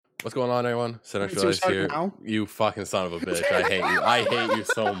What's going on, everyone? Wait, so Sinterview starting here. now? You fucking son of a bitch. I hate you. I hate you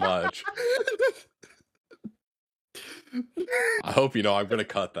so much. I hope you know I'm gonna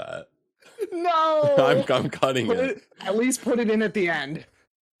cut that. No. I'm cutting Put it. it. At least put it in at the end.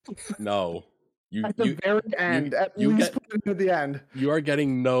 No. At the very end. At least put it in at the end. You are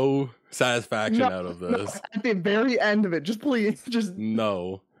getting no satisfaction No, out of no, this. at the very end of it. Just please. Just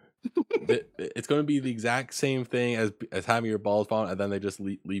No. It's going to be the exact same thing as having your balls fallen, and then they just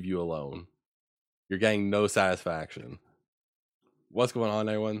leave you alone. You're getting no satisfaction. What's going on,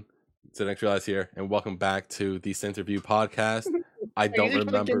 everyone? Sinterview here, and welcome back to the Sinterview podcast. I don't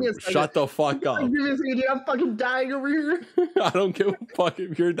remember. Shut the fuck up. Give me a second, dude. I'm fucking dying over here. I don't give a fuck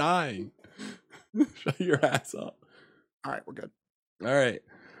if you're dying. Shut your ass up. All right, we're good. All right.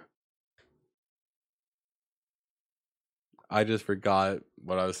 I just forgot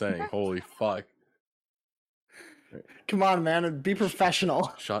what I was saying. Holy fuck. Come on, man. Be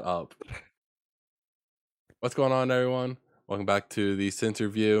professional. Shut up. What's going on, everyone? Welcome back to the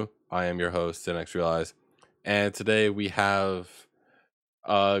Sinterview. I am your host, Sinterview, and today we have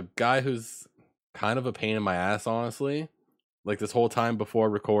a guy who's kind of a pain in my ass, honestly. Like, this whole time before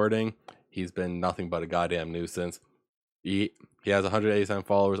recording, he's been nothing but a goddamn nuisance. He has 187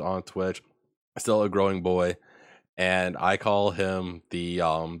 followers on Twitch, still a growing boy, and I call him the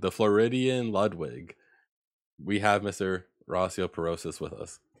Floridian Ludwig. We have Mr. Rossteoporosis with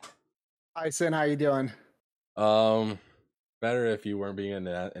us. Hi, Sin. How you doing? Better if you weren't being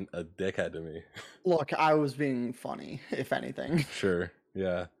a dickhead to me. Look, I was being funny, if anything. Sure,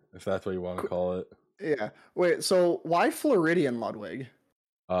 yeah, if that's what you want to call it. Yeah. Wait, so why Floridian Ludwig?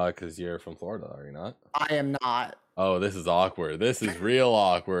 Because you're from Florida, are you not? I am not. Oh, this is awkward. This is real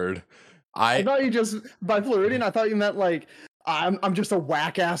awkward. I thought you just, by Floridian, I thought you meant like, I'm just a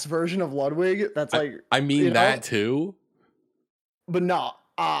whack ass version of Ludwig. That's like, I mean that too. But no,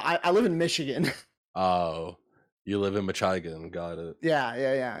 I live in Michigan. Oh, you live in Michigan. Got it.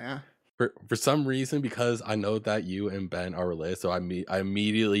 Yeah. For some reason, because I know that you and Ben are related, so I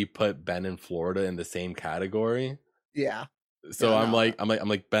immediately put Ben and Florida in the same category. Yeah. So I'm like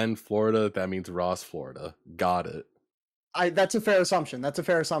Ben, Florida. That means Ross, Florida. Got it. That's a fair assumption.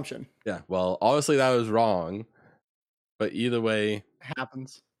 Yeah. Well, obviously that was wrong, but either way,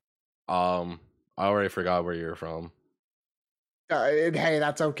 happens. I already forgot where you're from. Hey,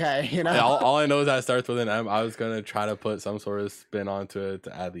 that's okay. You know, all I know is that it starts with an M. I was gonna try to put some sort of spin onto it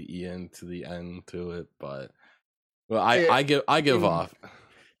to add the E to the N to it, but I give off.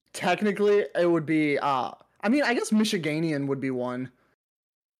 Technically, it would be. I mean, I guess Michiganian would be one.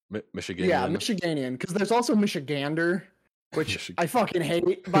 Michiganian. Yeah, Michiganian, because there's also Michigander, which I fucking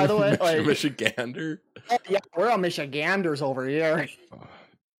hate. By the way, like Michigander. Oh, yeah, we're all Michiganders over here.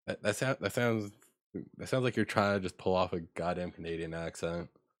 That sounds like you're trying to just pull off a goddamn Canadian accent.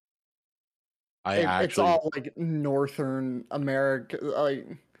 It's all like Northern America, like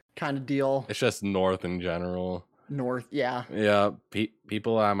kind of deal. It's just North in general. North, yeah. Yeah,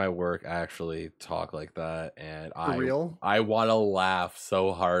 people at my work actually talk like that, and real? I want to laugh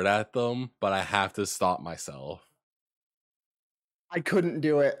so hard at them, but I have to stop myself. I couldn't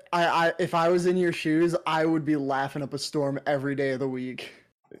do it. If I was in your shoes, I would be laughing up a storm every day of the week.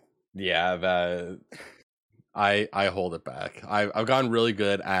 Yeah, that I hold it back. I've gotten really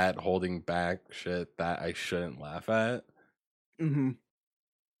good at holding back shit that I shouldn't laugh at. Mm-hmm.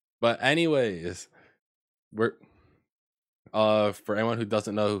 But anyways, we're for anyone who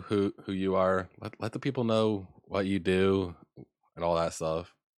doesn't know who you are, let the people know what you do and all that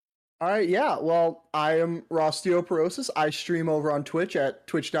stuff. All right, yeah. Well, I am Rossteoporosis. I stream over on Twitch at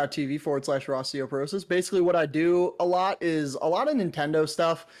twitch.tv/Rossteoporosis. Basically, what I do a lot is a lot of Nintendo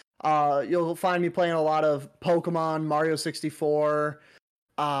stuff. You'll find me playing a lot of Pokemon, Mario 64,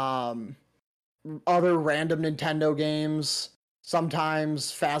 other random Nintendo games, sometimes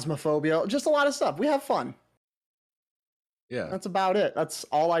Phasmophobia, just a lot of stuff. We have fun. Yeah. That's about it. That's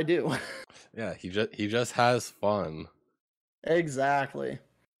all I do. Yeah, he just has fun. Exactly.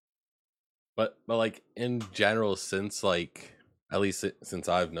 But like in general, since like at least since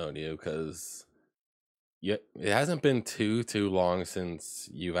I've known you, because it hasn't been too long since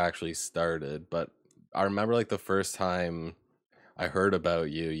you've actually started. But I remember like the first time I heard about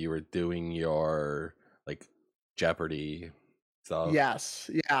you, you were doing your like Jeopardy stuff.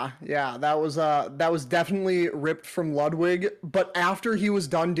 Yes, yeah. That was definitely ripped from Ludwig. But after he was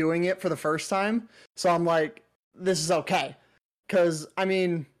done doing it for the first time, so I'm like, this is okay, because I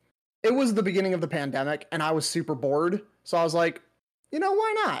mean, it was the beginning of the pandemic, and I was super bored. So I was like, you know,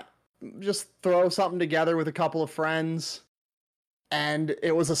 why not? Just throw something together with a couple of friends, and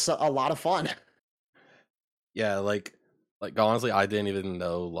it was a lot of fun. Yeah, like Like honestly, I didn't even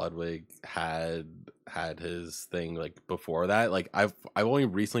know Ludwig had his thing like before that. Like I've only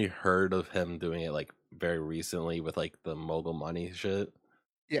recently heard of him doing it like very recently with like the mogul money shit.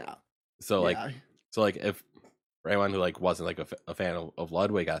 Yeah, So like yeah, if for anyone who like wasn't like a fan of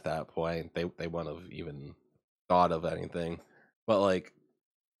Ludwig at that point, they wouldn't have even thought of anything. But like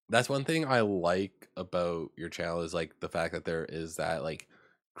that's one thing I like about your channel is like the fact that there is that like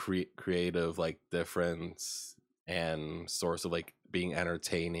creative like difference and source of like being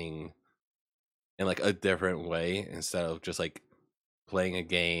entertaining in like a different way instead of just like playing a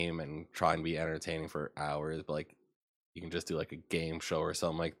game and trying to be entertaining for hours, but like you can just do like a game show or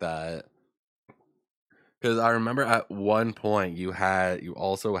something like that. Because I remember at one point you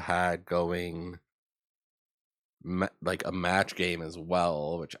also had going like a match game as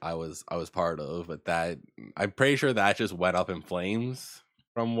well, which I was part of, but that I'm pretty sure that just went up in flames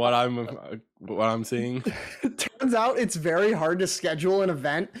from what I'm seeing. Turns out it's very hard to schedule an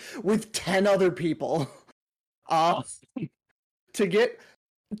event with 10 other people. Uh, to get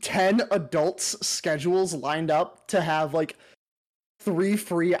 10 adults' schedules lined up to have like 3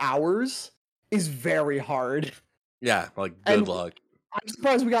 free hours is very hard. Yeah, like good And luck. I'm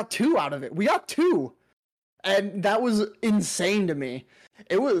surprised we got 2 out of it. We got 2. And that was insane to me.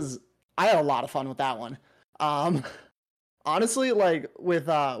 I had a lot of fun with that one. Honestly, like with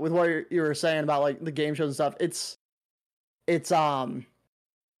what you were saying about like the game shows and stuff, it's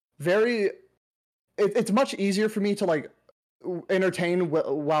very it's much easier for me to like entertain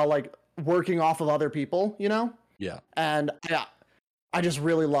while like working off of other people, you know? Yeah. And yeah, I just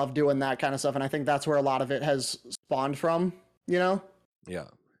really love doing that kind of stuff, and I think that's where a lot of it has spawned from, you know? Yeah.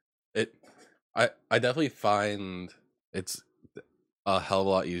 It I definitely find it's a hell of a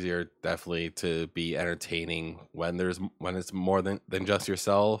lot easier definitely to be entertaining when it's more than just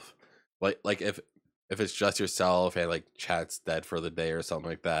yourself. Like if it's just yourself and like chat's dead for the day or something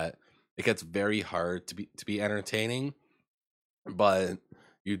like that, it gets very hard to be entertaining, but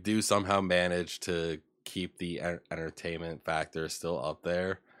you do somehow manage to keep the entertainment factor still up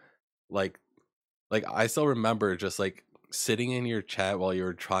there. Like I still remember just like sitting in your chat while you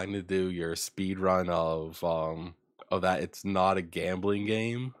were trying to do your speed run of that it's not a gambling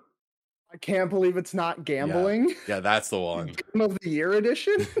game. I can't believe it's not Yeah. gambling. Yeah, that's the one. Game of the Year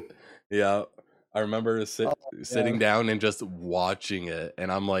edition. Yeah. I remember Oh, sitting yeah. down and just watching it and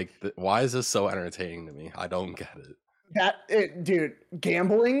I'm like, why is this so entertaining to me? I don't get it. Dude,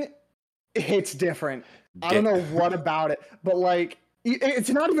 gambling hits different. I don't Ga- know what about it, but like it's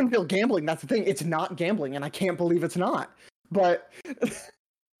not even real gambling. That's the thing. It's not gambling, and I can't believe it's not. But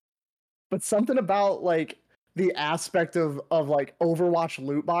but something about like the aspect of like Overwatch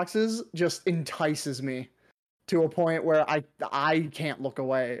loot boxes just entices me to a point where I can't look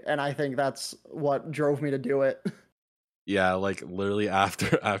away, and I think that's what drove me to do it. Yeah, like literally after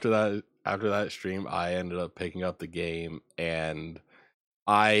that stream I ended up picking up the game and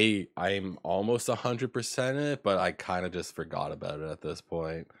I'm almost 100% it, but I kind of just forgot about it at this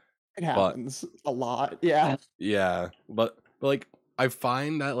point. It But happens a lot. Yeah. yeah, but like I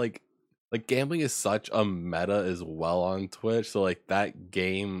find that like gambling is such a meta as well on Twitch, so like that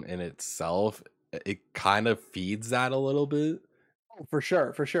game in itself it kind of feeds that a little bit. Oh, for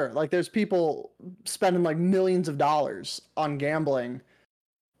sure, for sure. Like there's people spending like millions of dollars on gambling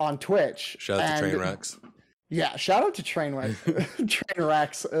on Twitch, Shout out to and Trainwrecks. yeah, shout out to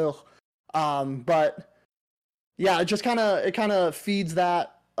Trainwrecks. Ugh. But yeah, it kind of feeds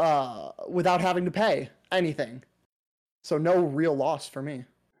that without having to pay anything. So no real loss for me.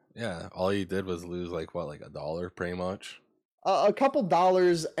 Yeah, all you did was lose like what, like $1 pretty much. A couple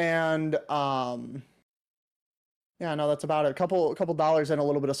dollars and yeah, no, that's about it. A couple dollars and a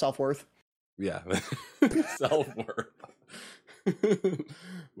little bit of self-worth. Yeah. Self-worth.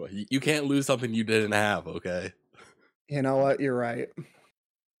 Well, you can't lose something you didn't have, okay? You know what? You're right.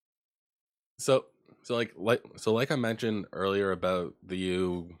 So like I mentioned earlier about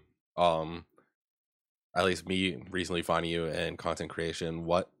you um at least me recently finding you in content creation,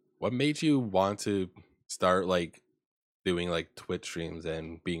 what made you want to start like doing like Twitch streams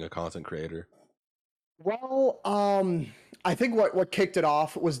and being a content creator? Well, I think what kicked it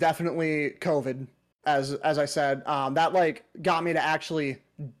off was definitely COVID, as I said. That like got me to actually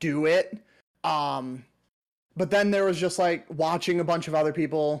do it. But then there was just like watching a bunch of other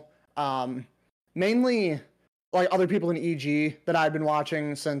people, mainly like other people in EG that I'd been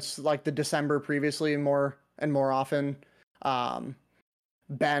watching since like the December previously and more often.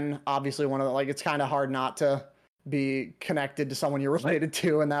 Ben, obviously one of the, like it's kind of hard not to be connected to someone you're related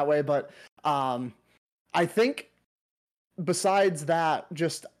to in that way, but I think besides that,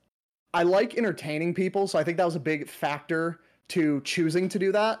 just I like entertaining people, so I think that was a big factor to choosing to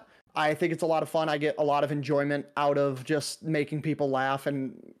do that. I think it's a lot of fun. I get a lot of enjoyment out of just making people laugh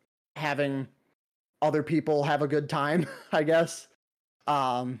and having other people have a good time, I guess.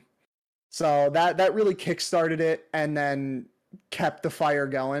 Um, so that really kickstarted it and then kept the fire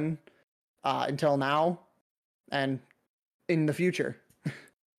going until now and in the future.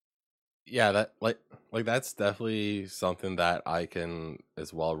 Yeah, that like that's definitely something that I can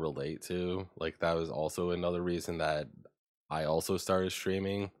as well relate to. Like that was also another reason that I also started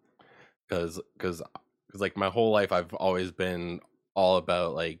streaming cuz like my whole life I've always been all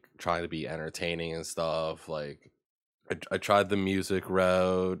about like trying to be entertaining and stuff. Like I tried the music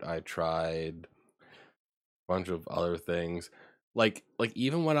route, I tried a bunch of other things. Like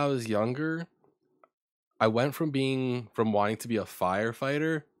even when I was younger, I went from wanting to be a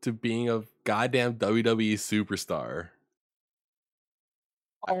firefighter to being a goddamn WWE superstar.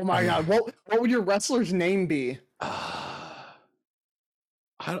 Oh my god, what would your wrestler's name be? I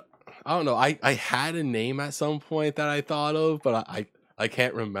don't, I don't know. I had a name at some point that I thought of, but I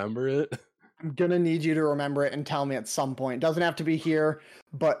can't remember it. I'm gonna need you to remember it and tell me at some point. It doesn't have to be here,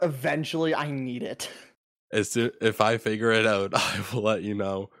 but eventually I need it. If I figure it out, I will let you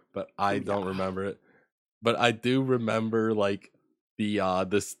know. But I don't Yeah. remember it. But I do remember like the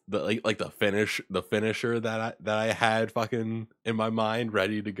finisher that I had fucking in my mind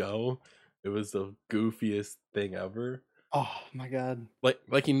ready to go. It was the goofiest thing ever. Oh my god. Like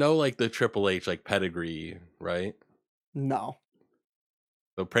like the Triple H like pedigree, right? No.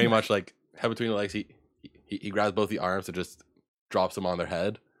 So pretty much like head between the legs, he grabs both the arms and just drops them on their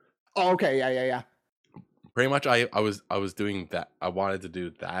head. Oh, okay, yeah. Pretty much I was doing that. I wanted to do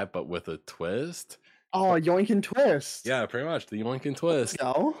that, but with a twist. Oh, yoink and twist. Yeah, pretty much the yoink and Let's twist.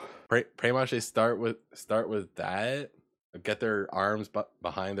 go. Pretty much they start with that, get their arms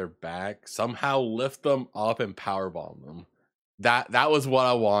behind their back, somehow lift them up and powerbomb them. That was what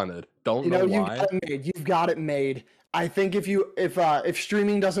I wanted. Don't know You've why. got it made. You've got it made. I think if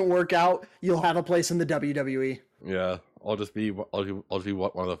streaming doesn't work out, you'll have a place in the WWE. Yeah, I'll just be one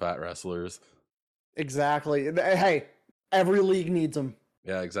of the fat wrestlers. Exactly. Hey, every league needs them.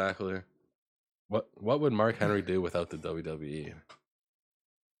 Yeah, exactly. What would Mark Henry do without the WWE?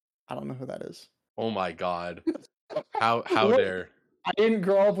 I don't know who that is. Oh my god. How What? dare. I didn't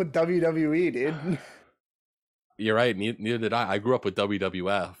grow up with WWE, dude. You're right, neither did I. I grew up with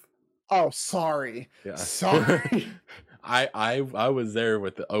WWF. Oh, sorry. Yeah. Sorry. I was there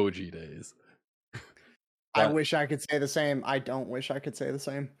with the OG days. I But wish I could say the same. I don't wish I could say the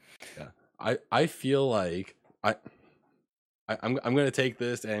same. yeah, I feel like I'm gonna take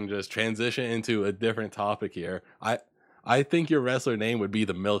this and just transition into a different topic here. I think your wrestler name would be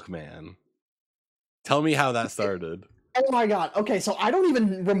the Milkman. Tell me how that started. Oh my god. Okay, so I don't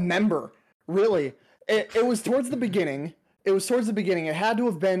even remember really. It was towards the beginning. It was towards the beginning. It had to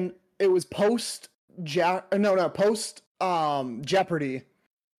have been. It was post post Jeopardy.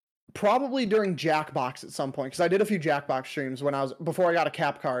 Probably during Jackbox at some point because I did a few Jackbox streams when I was before I got a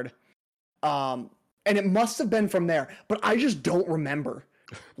cap card. And it must have been from there, but I just don't remember.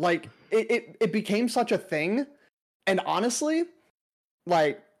 Like it became such a thing, and honestly,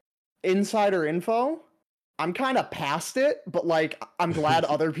 like insider info, I'm kind of past it, but like I'm glad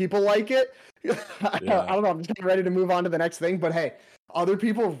other people like it. I don't know. I'm just getting ready to move on to the next thing, but hey, other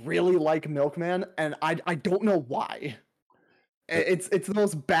people really like Milkman, and I don't know why. It's the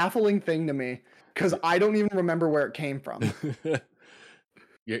most baffling thing to me because I don't even remember where it came from.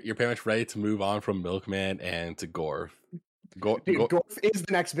 You're pretty much ready to move on from Milkman and to Gorf. Dude, Gorf is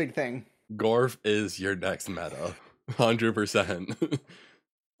the next big thing. Gorf is your next meta, 100%.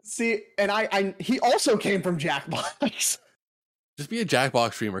 See, and he also came from Jackbox. Just be a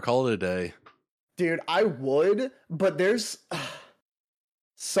Jackbox streamer. Call it a day. Dude, I would, but there's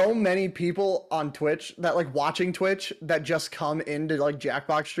so many people on Twitch that like watching Twitch that just come into like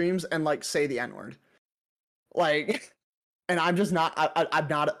Jackbox streams and like say the N-word. Like, and I'm just not. I'm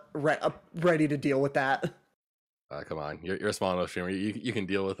not ready to deal with that. Come on, you're a small enough streamer. You can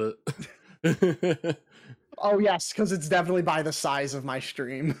deal with it. Oh yes, because it's definitely by the size of my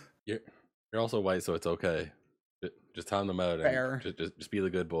stream. You're also white, so it's okay. Just time them out. Fair. And just be the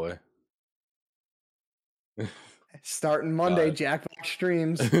good boy. Starting Monday, Jackbox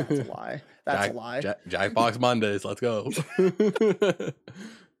streams. That's a lie. That's a lie. Jackbox Mondays. Let's go.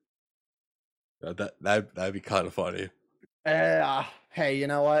 That'd be kind of funny. Hey, you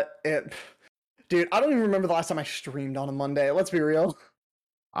know what? Dude, I don't even remember the last time I streamed on a Monday. Let's be real.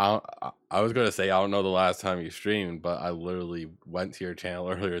 I was gonna say I don't know the last time you streamed, but I literally went to your channel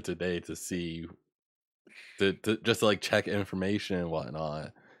earlier today to see, to just like check information and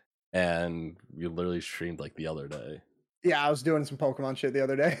whatnot. and you literally streamed like the other day. Yeah, I was doing some Pokemon shit the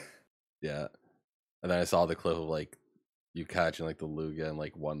other day. Yeah, and then I saw the clip of like you catching like the Lugia in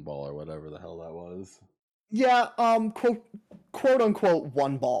like one ball or whatever the hell that was. Yeah, quote unquote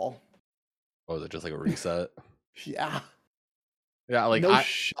one ball. Or was it just like a reset? Yeah. Yeah, like No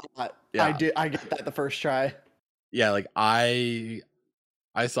shot. Yeah. I get that the first try. Yeah, like I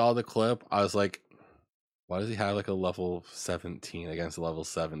saw the clip. I was like, why does he have like a level 17 against a level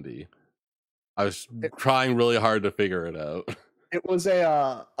 70? I was trying really hard to figure it out. It was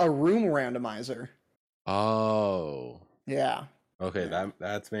a room randomizer. Oh. Yeah. Okay, Yeah.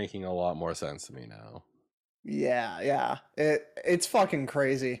 that's making a lot more sense to me now. Yeah. It's fucking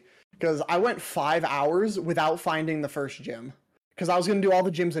crazy. Because I went 5 hours without finding the first gym. Because I was going to do all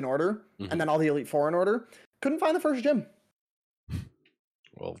the gyms in order, and then all the Elite Four in order. Couldn't find the first gym.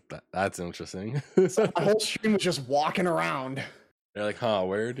 Well, that's interesting. So my whole stream was just walking around. They're like, huh,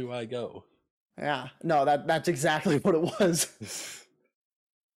 where do I go? Yeah. No, that's exactly what it was.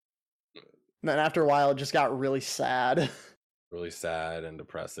 And then after a while, it just got really sad. Really sad and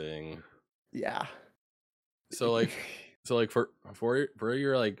depressing. Yeah. So like for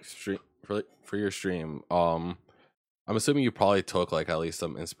your like stream for your stream, I'm assuming you probably took like at least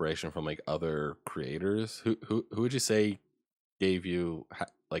some inspiration from like other creators. Who would you say gave you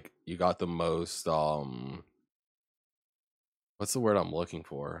like you got the most what's the word I'm looking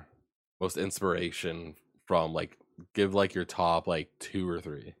for? Most inspiration from, like, give like your top like 2 or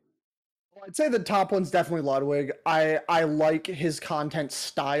 3. Well, I'd say the top one's definitely Ludwig. I like his content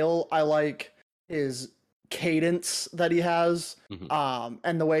style. I like his cadence that he has,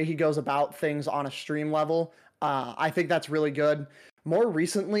 and the way he goes about things on a stream level. I think that's really good. More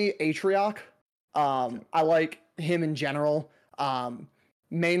recently, Atrioc. I like him in general,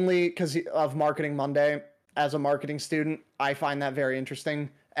 mainly because of Marketing Monday. As a marketing student, I find that very interesting,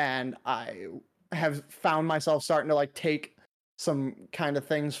 and I have found myself starting to like take some kind of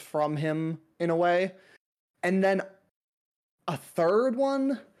things from him in a way. And then a third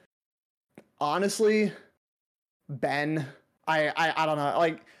one, honestly, Ben. I don't know.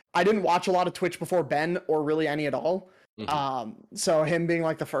 Like, I didn't watch a lot of Twitch before Ben, or really any at all. So him being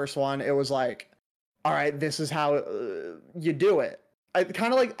like the first one, it was like, all right, this is how you do it. I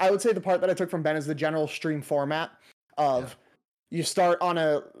kind of like, I would say the part that I took from Ben is the general stream format of you start on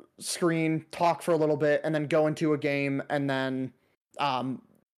a screen, talk for a little bit, and then go into a game, and then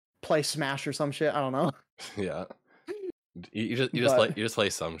play Smash or some shit. I don't know. Yeah. You just play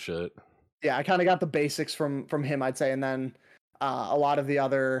some shit. Yeah, I kind of got the basics from him, I'd say, and then a lot of the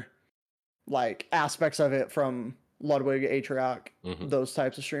other like aspects of it from Ludwig, Atrioc, those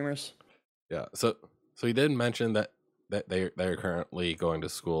types of streamers. Yeah. So you did mention that they're currently going to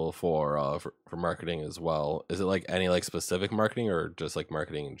school for marketing as well. Is it like any like specific marketing or just like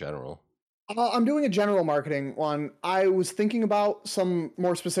marketing in general? I'm doing a general marketing one. I was thinking about some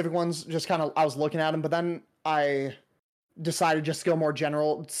more specific ones, just kind of I was looking at them, but then I decided just to go more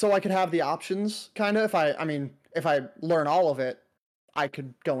general so I could have the options kind of. If I learn all of it, I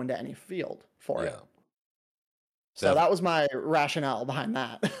could go into any field for it. So that was my rationale behind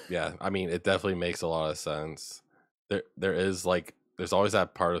that. Yeah, I mean, it definitely makes a lot of sense. There is like there's always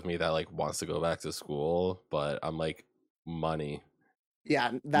that part of me that like wants to go back to school, but I'm like money.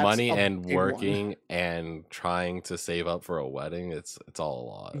 Yeah, that's money and working one. And trying to save up for a wedding. It's all a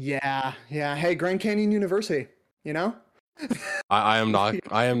lot. Yeah. Hey, Grand Canyon University, you know? I am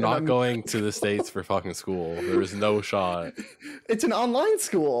not going to the States for fucking school. There is no shot. It's an online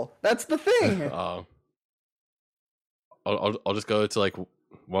school. That's the thing. I'll just go to like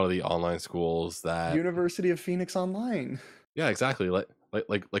one of the online schools that University of Phoenix Online. Yeah, exactly.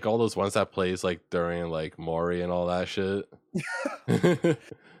 Like all those ones that plays like during like Maury and all that shit.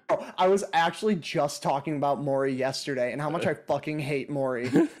 I was actually just talking about Maury yesterday and how much I fucking hate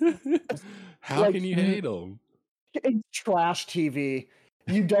Maury. How can you hate him? It's trash TV.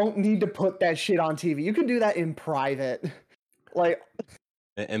 You don't need to put that shit on TV. You can do that in private. Like,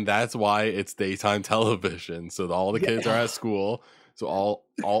 and that's why it's daytime television. So all the kids are at school. So all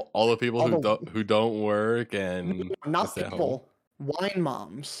the people who don't work and not people, wine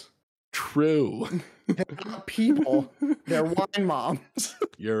moms. True. They're not people. They're wine moms.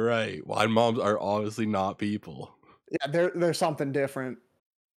 You're right. Wine moms are obviously not people. Yeah, they're something different.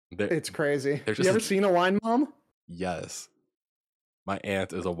 It's crazy. You ever seen a wine mom? Yes. My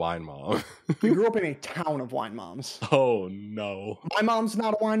aunt is a wine mom. We grew up in a town of wine moms. Oh, no. My mom's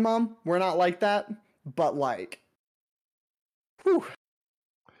not a wine mom. We're not like that. But like, whew.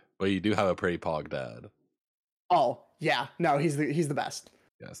 But you do have a pretty pog dad. Oh, yeah. No, he's the best.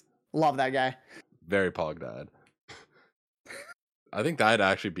 Yes. Love that guy. Very pog dad. I think that'd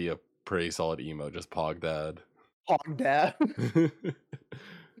actually be a pretty solid emo, just Pog Dad. Pog Dad.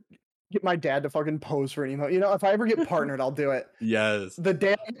 Get my dad to fucking pose for an emote. You know, if I ever get partnered, I'll do it. Yes. The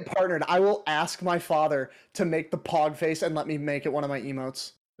day I get partnered, I will ask my father to make the Pog face and let me make it one of my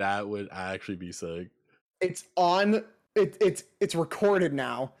emotes. That would actually be sick. It's on. It's recorded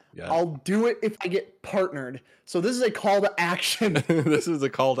now. Yeah. I'll do it if I get partnered. So this is a call to action. This is a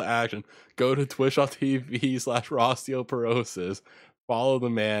call to action. Go to twitch.tv/Rossteoporosis. Follow the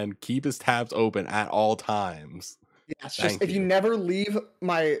man. Keep his tabs open at all times. Yes, just if you never leave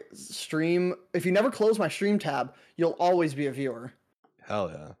my stream, if you never close my stream tab, you'll always be a viewer.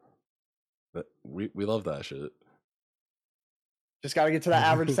 Hell yeah. But we love that shit. Just got to get to that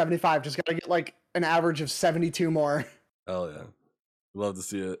average 75. Just got to get like an average of 72 more. Hell yeah. Love to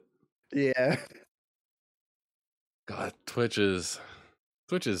see it. Yeah. God, Twitch is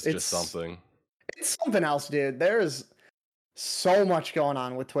just something. It's something else, dude. There's so much going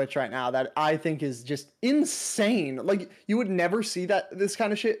on with Twitch right now that I think is just insane. Like, you would never see this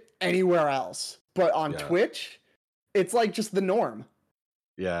kind of shit anywhere else. But on Twitch, it's like just the norm.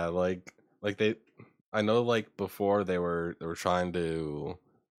 Yeah, like they, I know, like before they were trying to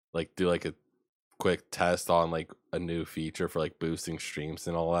like do like a quick test on like a new feature for like boosting streams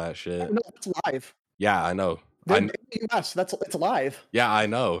and all that shit. No, it's live. Yeah, I know. In the US, it's live. Yeah, I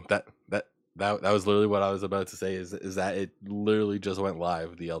know. That was literally what I was about to say. Is that it literally just went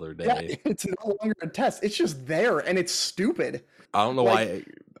live the other day? Yeah, it's no longer a test. It's just there, and it's stupid. I don't know why.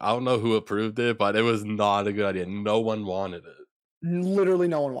 I don't know who approved it, but it was not a good idea. No one wanted it. Literally,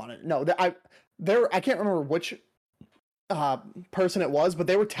 no one wanted it. No, I can't remember which person it was, but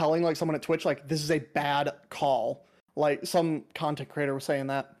they were telling like someone at Twitch like this is a bad call. Like some content creator was saying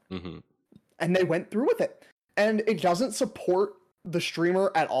that, and they went through with it, and it doesn't support the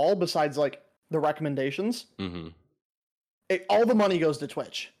streamer at all. Besides like the recommendations, all the money goes to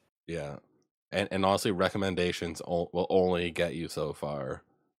Twitch. Yeah, and honestly, recommendations will only get you so far.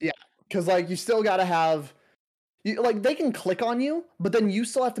 Yeah, because like you still gotta have, like they can click on you, but then you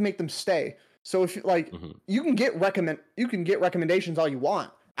still have to make them stay. So if like you can get recommendations all you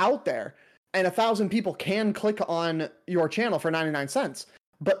want out there, and 1,000 people can click on your channel for 99 cents,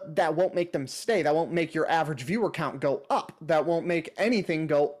 but that won't make them stay. That won't make your average viewer count go up. That won't make anything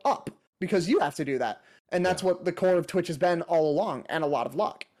go up because you have to do that. And that's what the core of Twitch has been all along, and a lot of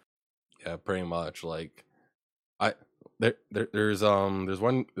luck. Yeah, pretty much. Like there's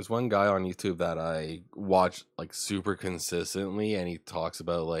one guy on YouTube that I watch like super consistently, and he talks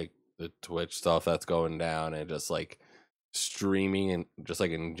about like the Twitch stuff that's going down and just like streaming and just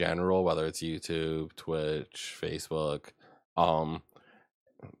like in general, whether it's YouTube, Twitch, Facebook.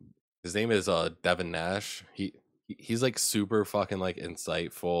 His name is Devin Nash. He's like super fucking like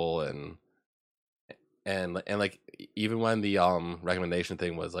insightful and like even when the recommendation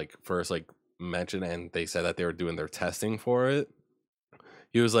thing was like first like mentioned and they said that they were doing their testing for it,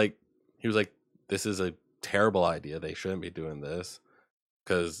 he was like this is a terrible idea. They shouldn't be doing this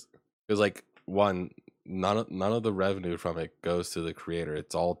because like one, none of the revenue from it goes to the creator.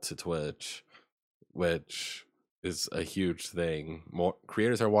 It's all to Twitch, which is a huge thing. More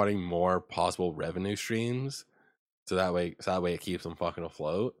creators are wanting more possible revenue streams, so that way it keeps them fucking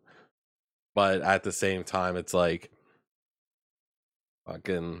afloat. But at the same time, it's like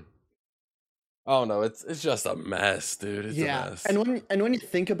fucking, oh no, it's just a mess, dude. It's a mess. And when you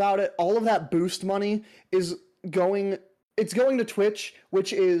think about it, all of that boost money is going to Twitch,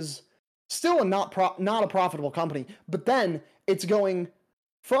 which is still not a profitable company, but then it's going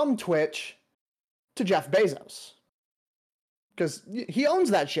from Twitch to Jeff Bezos because he owns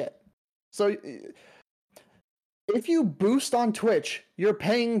that shit. So if you boost on Twitch, you're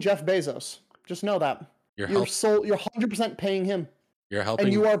paying Jeff Bezos. Just know that you're 100% paying him. You're helping,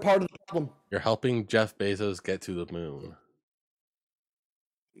 and you are part of the problem. You're helping Jeff Bezos get to the moon.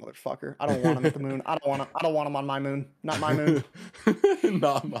 Motherfucker! I don't want him at the moon. I don't want him on my moon. Not my moon.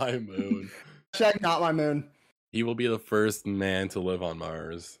 Not my moon. Check, not my moon. He will be the first man to live on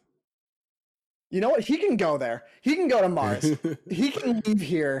Mars. You know what? He can go there. He can go to Mars. He can leave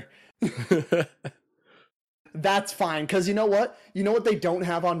here. That's fine. Because you know what? You know what they don't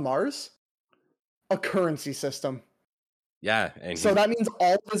have on Mars? A currency system. Yeah. And so that means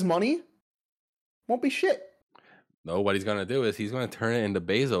all of his money won't be shit. No, what he's going to do is he's going to turn it into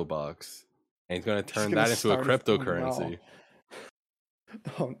Bezo bucks. And he's going to turn that into a cryptocurrency.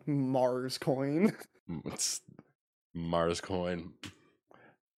 Oh, Mars coin. Mars coin.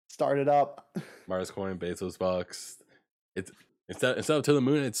 Start it up. Mars coin, Bezos bucks. It's instead of to the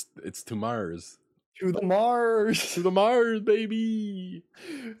moon, it's to Mars. To the Mars. To the Mars, baby.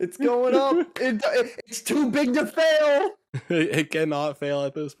 It's going up. It's too big to fail. It cannot fail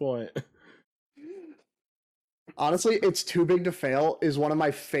at this point. Honestly, it's too big to fail is one of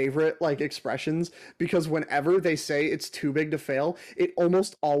my favorite like expressions because whenever they say it's too big to fail, it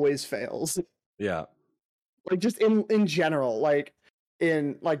almost always fails. Yeah. Like just in general, like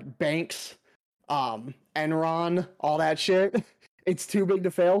in like banks, Enron, all that shit. It's too big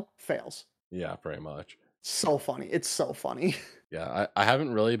to fail, fails. Yeah, pretty much. So funny. It's so funny. Yeah, I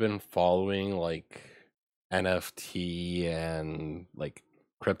haven't really been following like NFT and like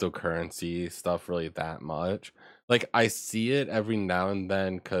cryptocurrency stuff really that much. Like I see it every now and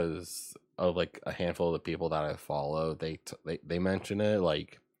then because of like a handful of the people that I follow. They mention it,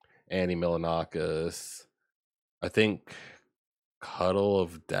 like Andy Milanakis. I think Cuddle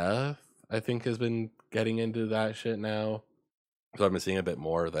of Death, I think, has been getting into that shit now. So I've been seeing a bit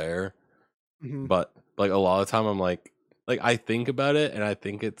more there. Mhm. But like a lot of time I'm like I think about it and I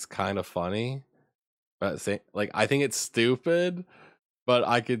think it's kind of funny. But like I think it's stupid, but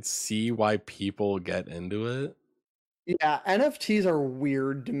I could see why people get into it. Yeah, NFTs are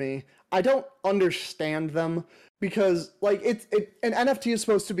weird to me. I don't understand them because like an NFT is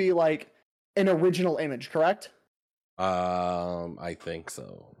supposed to be like an original image, correct? I think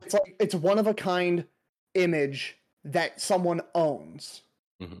so. It's like it's one of a kind image that someone owns.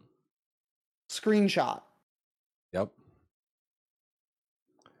 Hmm. Screenshot. Yep.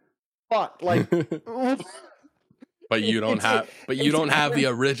 But like But you don't have the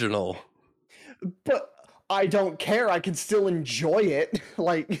original. But I don't care. I can still enjoy it.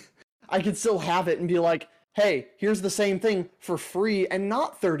 Like I can still have it and be like, "Hey, here's the same thing for free and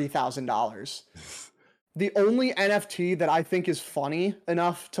not $30,000." The only NFT that I think is funny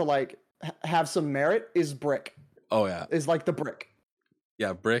enough to like have some merit is Brick. Oh yeah. Is like the Brick.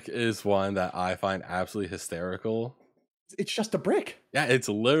 Yeah, Brick is one that I find absolutely hysterical. It's just a brick. Yeah, it's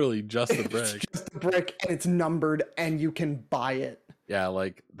literally just a It's brick. just a brick and it's numbered and you can buy it. Yeah,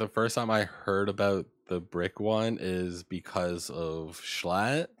 like the first time I heard about the brick one is because of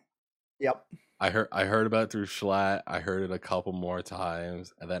Schlatt. Yep. I heard about it through Schlatt. I heard it a couple more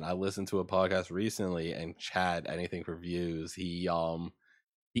times, and then I listened to a podcast recently. And Chad, anything for views, he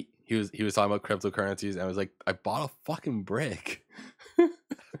was talking about cryptocurrencies, and I was like, I bought a fucking brick.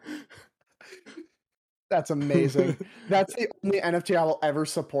 That's amazing. That's the only NFT I will ever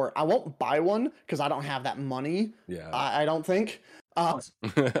support. I won't buy one because I don't have that money. Yeah, I don't think. as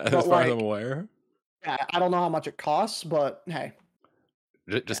far like, as I'm aware. Yeah, I don't know how much it costs, but hey.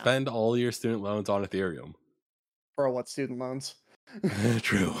 Just spend all your student loans on Ethereum. For what, student loans?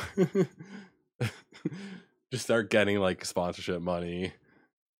 True. Just start getting like sponsorship money.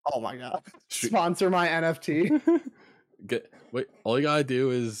 Oh my god. Sponsor my NFT. All you gotta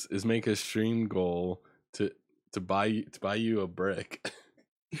do is make a stream goal to buy you a brick.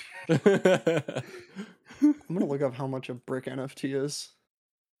 I'm gonna look up how much a brick NFT is.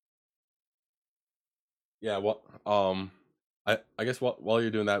 Yeah, well, I guess while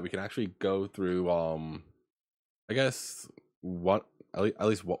you're doing that, we can actually go through I guess at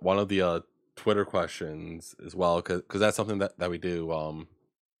least one of the Twitter questions as well, because that's something that we do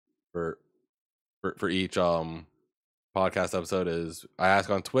for each podcast episode is I ask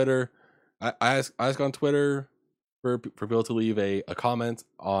on Twitter. I ask on Twitter for people to leave a comment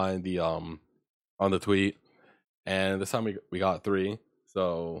on the tweet, and this time we got 3.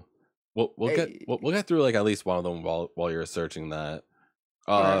 So we'll get through like at least one of them while you're searching that.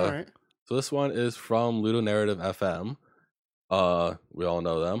 All right. So this one is from Ludo Narrative FM. We all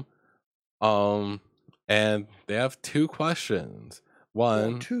know them. And they have 2 questions.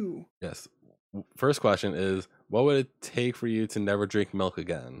 One, 2. Yes. First question is, what would it take for you to never drink milk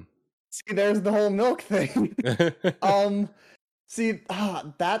again? See, there's the whole milk thing. See,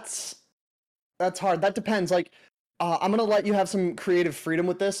 that's hard. That depends. Like, I'm gonna let you have some creative freedom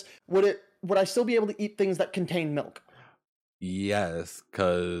with this. Would I still be able to eat things that contain milk? Yes,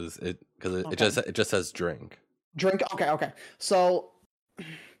 because it just says drink. Drink. Okay. So,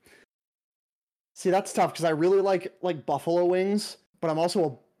 see, that's tough because I really like buffalo wings, but I'm also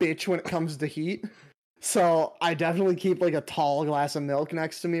a bitch when it comes to heat. So I definitely keep like a tall glass of milk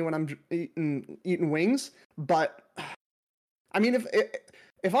next to me when I'm eating wings. But I mean,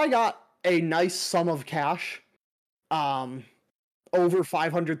 if I got a nice sum of cash, over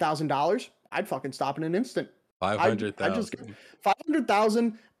 $500,000, I'd fucking stop in an instant. 500,000.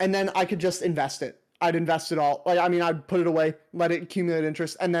 500,000, and then I could just invest it. I'd invest it all. Like, I mean, I'd put it away, let it accumulate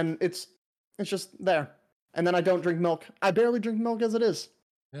interest, and then it's just there. And then I don't drink milk. I barely drink milk as it is.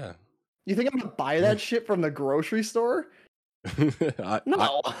 Yeah. You think I'm gonna buy that shit from the grocery store?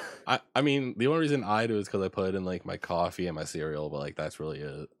 No. I mean, the only reason I do is because I put it in like my coffee and my cereal, but like that's really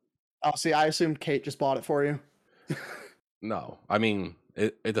it. Oh, see, I assumed Kate just bought it for you. No, I mean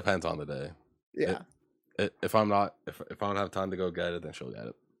it depends on the day. Yeah. If I don't have time to go get it, then she'll get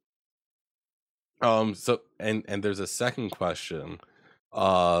it. So and there's a second question,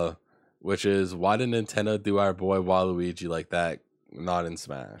 uh, which is why did Nintendo do our boy Waluigi like that, not in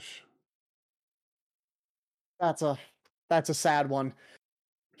Smash? That's a sad one.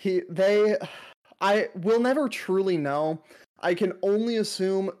 I will never truly know. I can only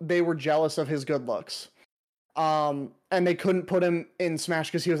assume they were jealous of his good looks. And they couldn't put him in Smash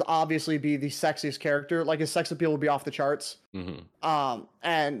because he was obviously be the sexiest character. Like his sex appeal would be off the charts.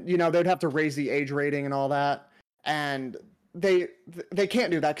 And they'd have to raise the age rating and all that. And they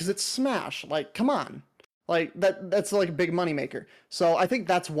can't do that because it's Smash. Like, come on. Like that's like a big money maker. So I think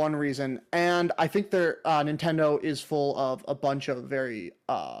that's one reason. And I think Nintendo is full of a bunch of very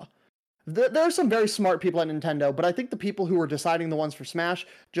there are some very smart people at Nintendo, but I think the people who were deciding the ones for Smash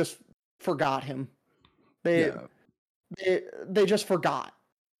just forgot him. They just forgot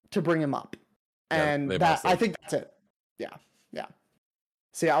to bring him up. And I think that's it. Yeah.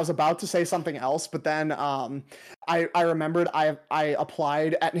 See, I was about to say something else, but then I remembered I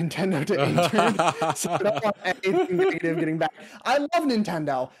applied at Nintendo to intern, so I don't want anything negative getting back. I love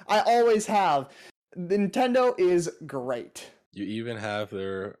Nintendo. I always have. Nintendo is great. You even have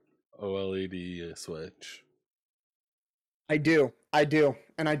their OLED Switch. I do,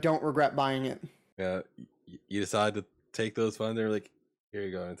 and I don't regret buying it. Yeah, you decide to take those funds. They're like, here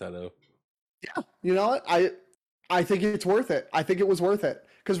you go, Nintendo. Yeah, you know what? I think it's worth it. I think it was worth it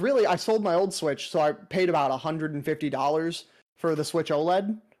because really, I sold my old Switch, so I paid about $150 for the Switch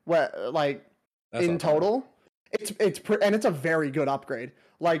OLED. In total, it's a very good upgrade.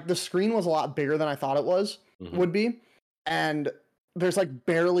 Like the screen was a lot bigger than I thought it would be, and there's like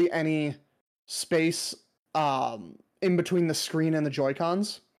barely any space in between the screen and the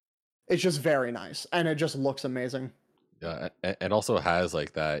Joy-Cons. It's just very nice, and it just looks amazing. Yeah, it also has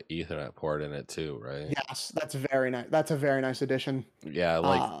like that Ethernet port in it too, right? Yes, that's very nice. That's a very nice addition. Yeah,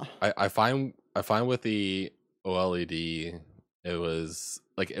 like I find with the OLED, it was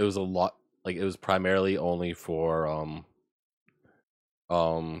a lot. Like it was primarily only for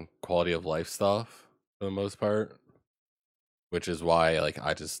quality of life stuff for the most part, which is why like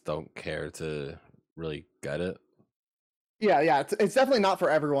I just don't care to really get it. Yeah, it's definitely not for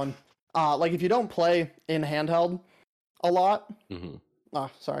everyone. Like if you don't play in handheld a lot.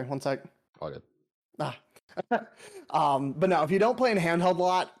 Sorry, one sec. All good. But no, if you don't play in handheld a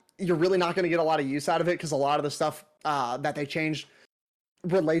lot, you're really not going to get a lot of use out of it because a lot of the stuff that they changed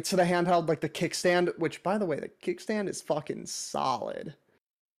relates to the handheld, like the kickstand, which by the way, the kickstand is fucking solid.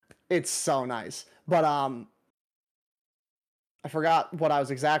 It's so nice. But I forgot what I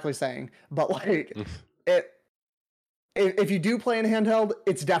was exactly saying, but like if you do play in handheld,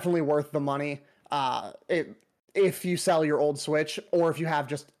 it's definitely worth the money. If you sell your old Switch or if you have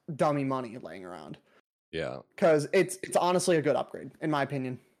just dummy money laying around. Yeah. Because it's honestly a good upgrade, in my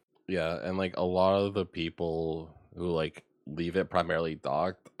opinion. Yeah, and like a lot of the people who like leave it primarily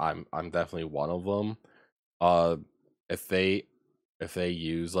docked, I'm definitely one of them. If they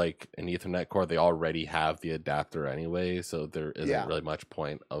use like an Ethernet cord, they already have the adapter anyway, so there isn't really much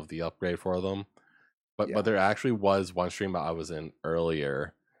point of the upgrade for them. But there actually was one stream that I was in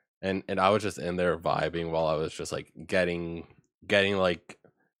earlier, and I was just in there vibing while I was just like getting like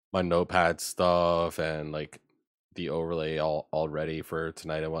my notepad stuff and like the overlay all ready for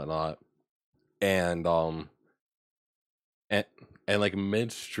tonight and whatnot. And and like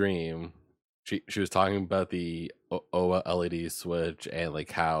midstream, she was talking about the OLED Switch and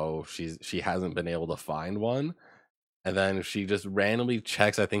like how she hasn't been able to find one, and then she just randomly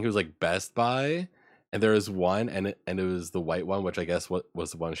checks. I think it was like Best Buy, and there was one, and it was the white one, which I guess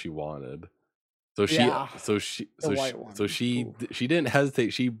was the one she wanted. So she didn't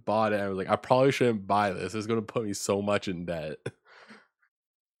hesitate. She bought it. And I was like, I probably shouldn't buy this. It's going to put me so much in debt.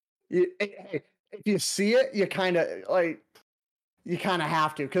 If you see it, you kind of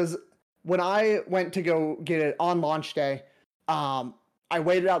have to. Because when I went to go get it on launch day, I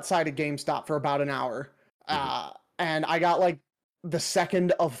waited outside of GameStop for about an hour, and I got like the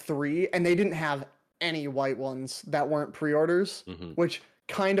second of 3, and they didn't have any white ones that weren't pre-orders, which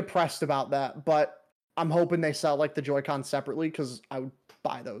kind of pressed about that, but I'm hoping they sell like the Joy-Con separately because I would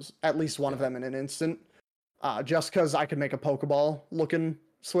buy those, at least one of them in an instant, just because I could make a Pokeball looking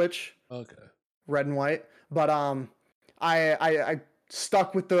Switch, red and white. But I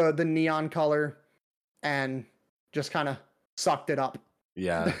stuck with the neon color and just kind of sucked it up.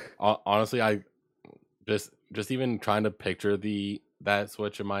 Yeah, honestly, I just even trying to picture that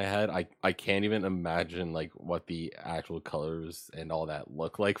Switch in my head, I can't even imagine like what the actual colors and all that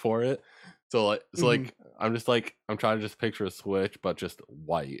look like for it. Mhm. I'm trying to just picture a Switch, but just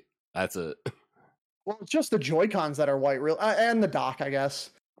white. That's it. Well, it's just the Joy Cons that are white, real, and the dock, I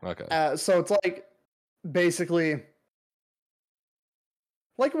guess. Okay. So it's like basically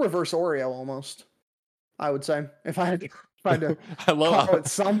like a reverse Oreo almost. I would say if I had to, if I had to I call love it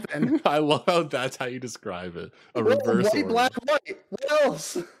something. I love how that's how you describe it. A Well, reverse white, Oreo. black, white. What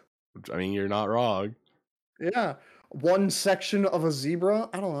else? I mean, you're not wrong. Yeah, one section of a zebra.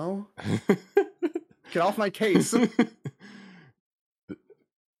 I don't know. Get off my case.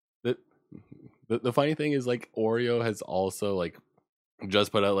 the, the funny thing is, like, Oreo has also like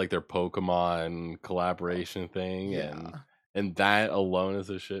just put out like their Pokemon collaboration thing, Yeah, and that alone is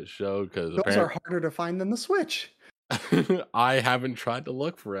a shit show because those are apparently harder to find than the Switch. I haven't tried to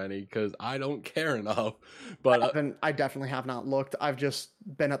look for any because I don't care enough. But I definitely have not looked. I've just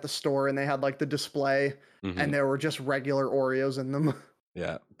been at the store and they had like the display, mhm, and there were just regular Oreos in them.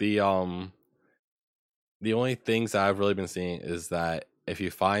 yeah, the only things that I've really been seeing is that if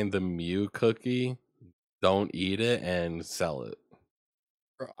you find the Mew cookie, don't eat it and sell it.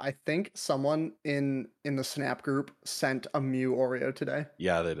 Bro, I think someone in the Snap group sent a Mew Oreo today.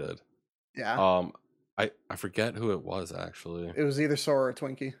 Yeah, they did. Yeah, Um, I forget who it was actually. it was either Sora or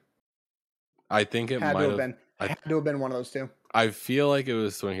Twinkie. I think it Had to might have have. been. Had to have been one of those two. I feel like it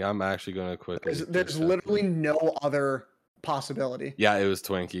was Twinkie. I'm actually gonna quickly There's just check literally it. no other possibility. Yeah, it was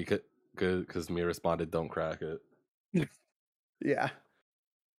Twinkie. Because me responded, "Don't crack it." Yeah.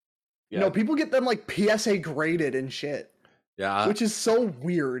 Yeah, No, people get them like PSA graded and shit, yeah. which is so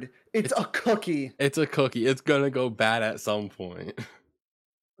weird. It's It's a cookie. it's a cookie. It's gonna go bad at some point.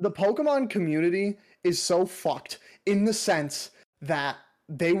 The Pokemon community is so fucked in the sense that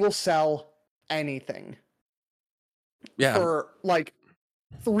they will sell anything Yeah. for like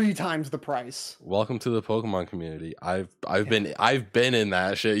 3 times the price. Welcome to the Pokemon community. I've been in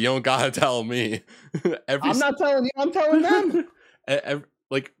that shit. You don't gotta tell me. I'm not telling you, I'm telling them.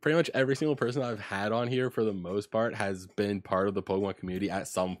 Like pretty much every single person I've had on here for the most part has been part of the Pokemon community at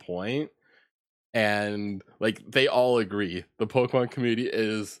some point, and like they all agree the Pokemon community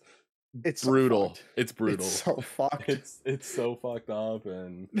is It's so brutal. fucked. It's brutal. It's so fucked. It's so fucked up,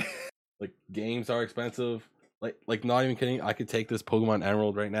 and like games are expensive. Like not even kidding. I could take this Pokemon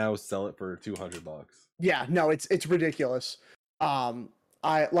Emerald right now, sell it for $200. Yeah, no, it's ridiculous.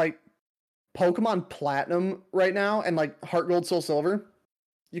 I like Pokemon Platinum right now and like Heart Gold, Soul Silver.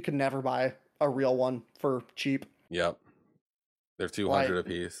 You can never buy a real one for cheap. Yep, they're 200 Like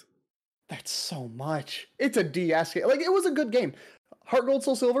apiece. that's so much. It's a DS game. Like it was a good game. Heart Gold,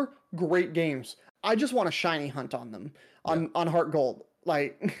 Soul Silver, great games. I just want a shiny hunt on them on Heart Gold.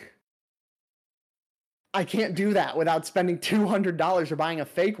 Like I can't do that without spending $200 or buying a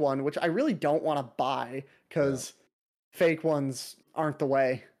fake one, which I really don't want to buy because fake ones aren't the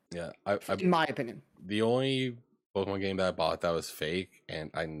way. Yeah, In my opinion. the only Pokemon game that I bought that was fake,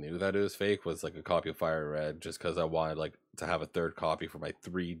 and I knew that it was fake, was like a copy of Fire Red, just because I wanted like to have a third copy for my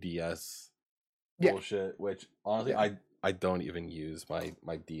 3DS Yeah. bullshit. Which honestly, Yeah. I don't even use my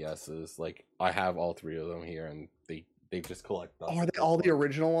DSs. Like I have all three of them here, and they just collect dust. Are they all the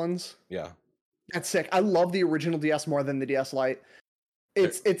original ones? Yeah. That's sick. I love the original DS more than the DS Lite.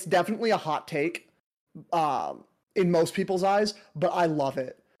 It's definitely a hot take, in most people's eyes, but I love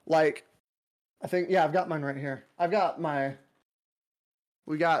it. Like, I think I've got mine right here. I've got my.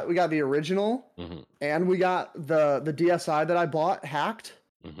 We got the original, and we got the DSi that I bought hacked.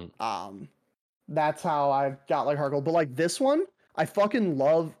 That's how I've got like Heart Gold. But like this one, I fucking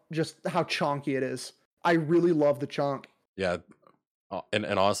love just how chonky it is. I really love the chonk. Yeah. And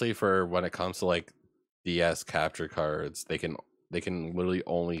honestly, for when it comes to like DS capture cards, they can literally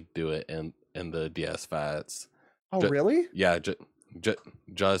only do it in the DS Fats. Oh, really? Yeah, just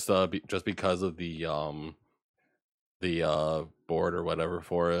because of the board or whatever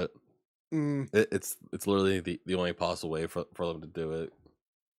for it. It's literally the only possible way for them to do it,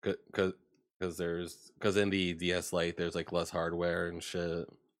 because in the DS Lite there's like less hardware and shit,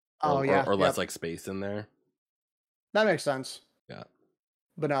 or less like space in there. That makes sense. Yeah.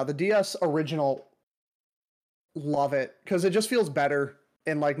 But now the DS original, love it because it just feels better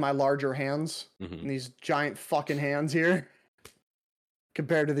in like my larger hands, in these giant fucking hands here,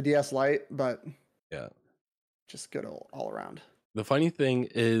 compared to the DS Lite. But yeah, just good all around. The funny thing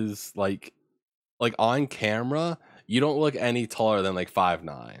is, like on camera, you don't look any taller than like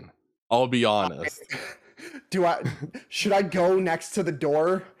 5'9". I'll be honest. Should I go next to the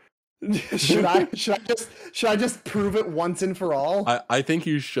door? should I just prove it once and for all? I think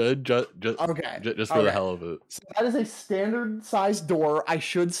you should just for the hell of it. So that is a standard size door, I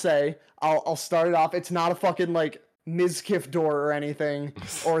should say. I'll start it off. It's not a fucking like Mizkif door or anything,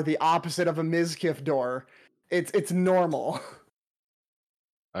 or the opposite of a Mizkif door. It's normal.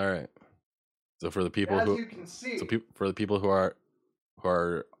 All right. So for the people As who, you can see, for the people who are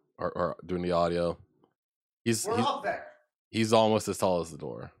doing the audio, we're up there. he's almost as tall as the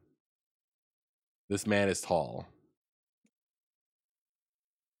door. This man is tall.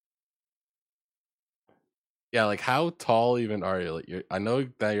 Yeah, like how tall even are you? Like I know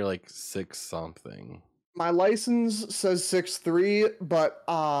that you're like 6 something. My license says 6'3", but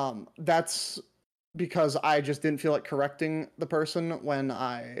that's because I just didn't feel like correcting the person when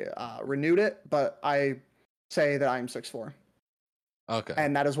I renewed it. But I say that I'm 6'4". Okay.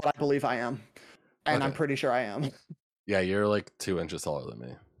 And that is what I believe I am. And I'm Okay. pretty sure I am. Yeah, you're like 2 inches taller than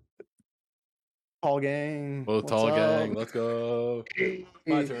me. Tall gang. Well, What's tall up? gang, let's go.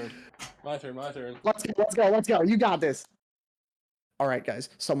 My turn. Let's go. You got this. All right, guys.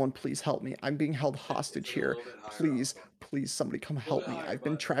 Someone please help me. I'm being held hostage here. Please, somebody come help me. I've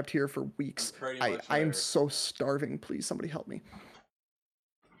been trapped here for weeks. I am so starving. Please, somebody help me.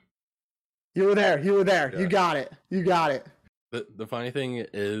 You were there. Yeah. You got it. The funny thing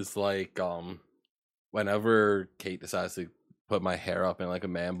is, like, whenever Kate decides to put my hair up in like a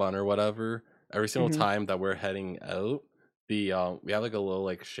man bun or whatever, every single time that we're heading out, we have like a little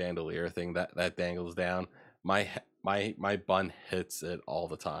like chandelier thing that dangles down. My bun hits it all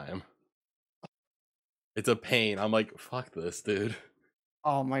the time. It's a pain. I'm like, fuck this, dude.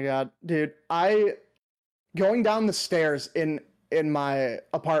 Oh my god, dude! Going down the stairs in my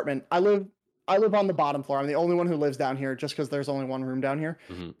apartment. I live on the bottom floor. I'm the only one who lives down here, just because there's only one room down here.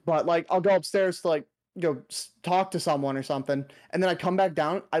 But like, I'll go upstairs to like go talk to someone or something, and then I come back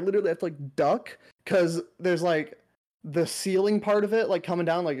down. I literally have to like duck because there's like the ceiling part of it like coming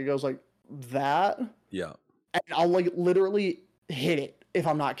down, like it goes like that. Yeah. And I'll like literally hit it if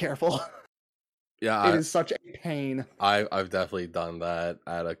I'm not careful. Yeah, it is such a pain. I've definitely done that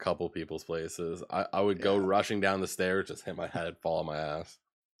at a couple people's places. I would go rushing down the stairs, just hit my head, fall on my ass.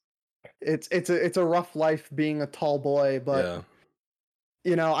 It's a rough life being a tall boy, but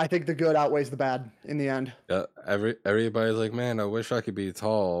you know, I think the good outweighs the bad in the end. Yeah, everybody's like, man, I wish I could be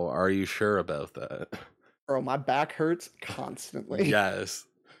tall. Are you sure about that? Bro, my back hurts constantly. Yes.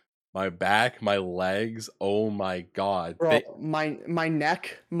 My back, my legs, oh my god. Bro, my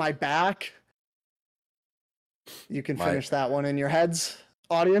neck, my back. You can finish that one in your heads,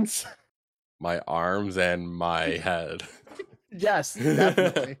 audience. My arms and my head. Yes,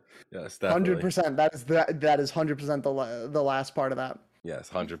 definitely. Yes, definitely. 100%. That is 100% the last part of that. Yes,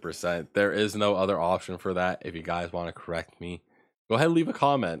 100%. There is no other option for that. If you guys want to correct me, go ahead and leave a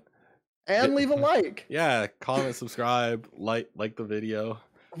comment. And leave a like. Yeah, comment, subscribe, like the video.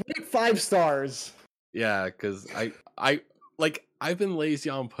 Rate 5 stars. Yeah, because I've been lazy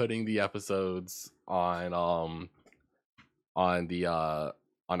on putting the episodes on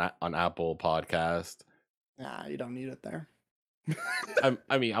Apple Podcast. Nah, you don't need it there.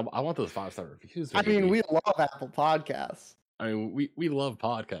 I mean, I want those 5-star reviews. I mean, we love Apple Podcasts. I mean, we love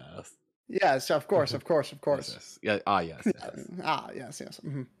podcasts. Yes, of course. Yes. Yeah. Yes. Yes.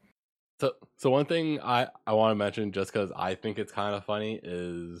 So one thing I want to mention, just because I think it's kind of funny,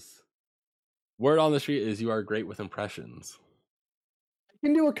 is word on the street is you are great with impressions. I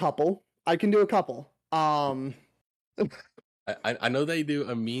can do a couple. I know they do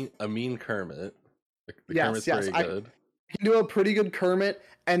a mean Kermit. The yes, Kermit's very good. I can do a pretty good Kermit,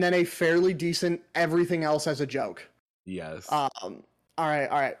 and then a fairly decent everything else as a joke. Yes. All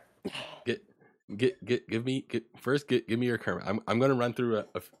right. Give me your Kermit. I'm gonna run through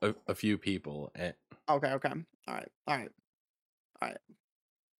a few people. And... Okay. All right.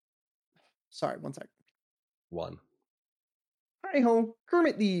 Sorry, 1 second. 1. Hi ho,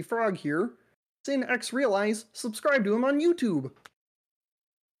 Kermit the Frog here. Sin Realize, subscribe to him on YouTube.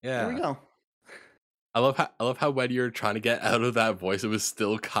 Yeah. There we go. I love how when you're trying to get out of that voice, it was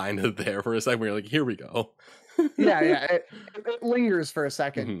still kind of there for a second. Where you're like, here we go. Yeah. It lingers for a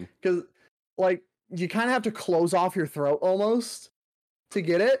second because, like, you kind of have to close off your throat almost to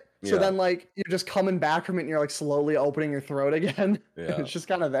get it. So then, like, you're just coming back from it, and you're like slowly opening your throat again. Yeah. It's just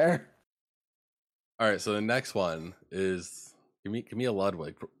kind of there. All right. So the next one is give me a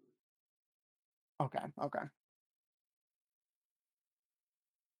Ludwig. Okay. Sorry,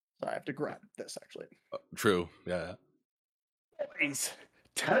 I have to grab this actually. True. Yeah. Boys,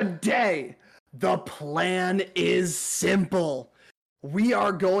 today the plan is simple. We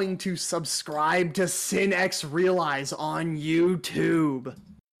are going to subscribe to SinX Realize on YouTube.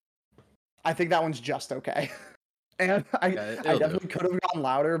 I think that one's just okay. And I definitely could have gone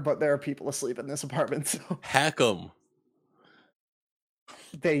louder, but there are people asleep in this apartment, so heck 'em.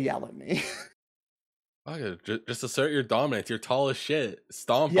 They yell at me. Fuck it. Just assert your dominance. You're tall as shit.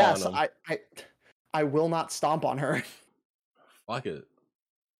 Stomp on Yes, them. I will not stomp on her. Fuck it.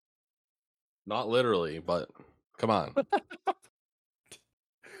 Not literally, but come on.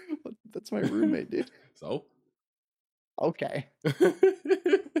 That's my roommate, dude. So? Okay.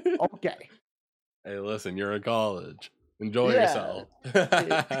 Okay. Hey, listen, you're in college. Enjoy Yeah. yourself.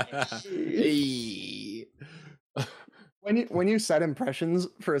 Hey. When you said impressions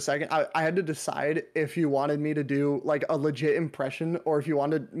for a second, I had to decide if you wanted me to do like a legit impression or if you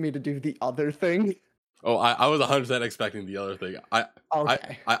wanted me to do the other thing. Oh, I was 100% expecting the other thing.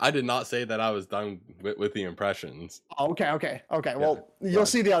 Okay. I did not say that I was done with the impressions. Okay. Yeah, Well, you'll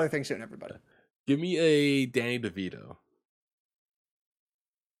see the other thing soon, everybody. Give me a Danny DeVito.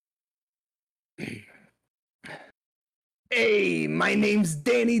 Hey, my name's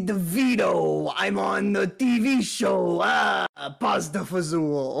Danny DeVito. I'm on the TV show. Pasta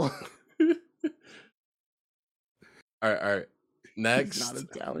Fazool. All right. Next. He's not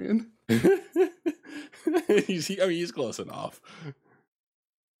Italian. He's close enough.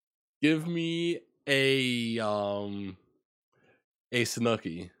 Give me a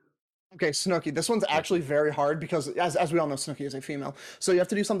Snooki. Okay, Snooki. This one's actually very hard because, as we all know, Snooki is a female. So you have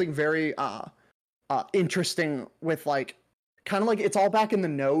to do something very interesting with like, kind of like it's all back in the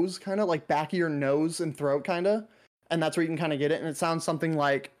nose, kind of like back of your nose and throat, kind of, and that's where you can kind of get it. And it sounds something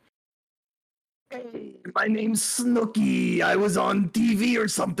like, "Hey, my name's Snooki. I was on TV or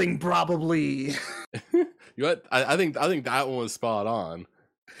something, probably." You know what? I think that one was spot on.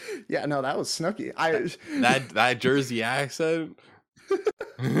 Yeah, no, that was Snooki. That Jersey accent.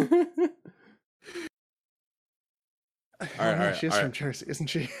 All right, she's from Jersey, isn't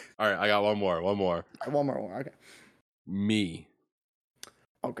she? All right, I got one more. One more. Okay. Me.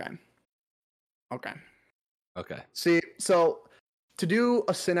 Okay. See, so to do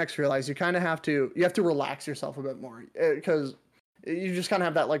a Synex Realize, you kind of have to relax yourself a bit more because you just kind of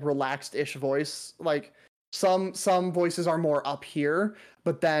have that like relaxed-ish voice. Like some voices are more up here,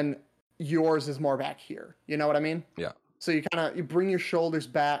 but then yours is more back here. You know what I mean? Yeah. So you bring your shoulders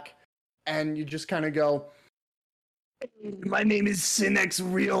back and you just kind of go, "My name is Synex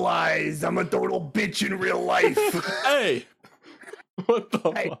Realize. I'm a total bitch in real life." Hey. What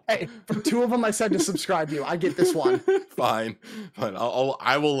the hey, for two of them I said to subscribe to you. I get this one. Fine.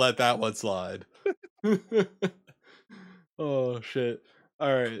 I will let that one slide. Oh shit.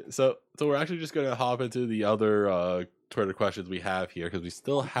 All right. So we're actually just going to hop into the other Twitter questions we have here because we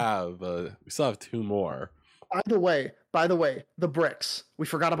still have two more. By the way, the bricks. We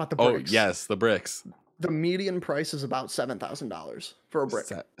forgot about the bricks. Oh, yes, the bricks. The median price is about $7,000 for a brick.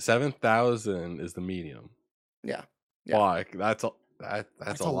 7,000 is the medium. Yeah. Fuck, that's a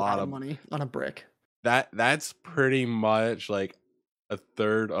lot of money on a brick. That's pretty much like a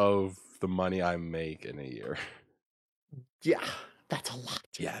third of the money I make in a year. Yeah, that's a lot.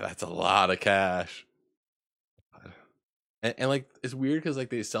 Yeah, that's a lot of cash. And like it's weird because like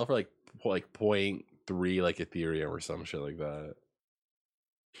they sell for like 0.3 like Ethereum or some shit like that.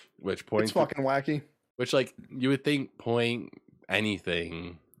 It's fucking wacky. Which like you would think point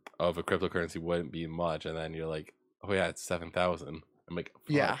anything of a cryptocurrency wouldn't be much, and then you're like, oh yeah, it's 7,000. I'm like,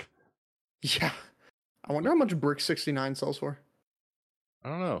 fuck. Yeah. I wonder how much Brick 69 sells for. I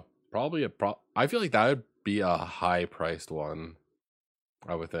don't know. Probably I feel like that would be a high priced one.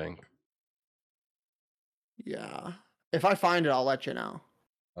 I would think. Yeah. If I find it, I'll let you know.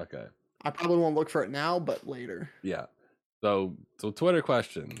 Okay. I probably won't look for it now, but later. Yeah. So Twitter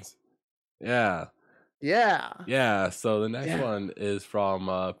questions. Yeah. So the next one is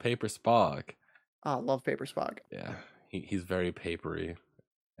from Paper Spock. I love Paper Spock. Yeah. He's very papery.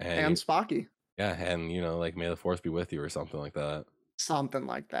 And Spocky. Yeah, and like may the force be with you or something like that. Something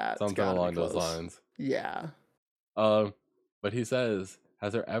like that. Something along those lines. Yeah. But he says,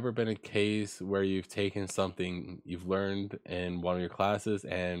 has there ever been a case where you've taken something you've learned in one of your classes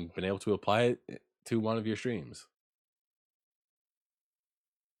and been able to apply it to one of your streams?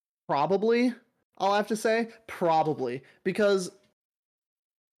 Probably, I'll have to say. Probably. Because,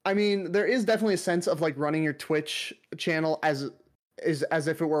 I mean, there is definitely a sense of like running your Twitch channel as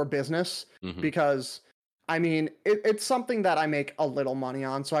if it were a business. Mm-hmm. Because, I mean, it's something that I make a little money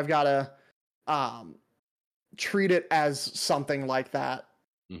on. So I've got to treat it as something like that.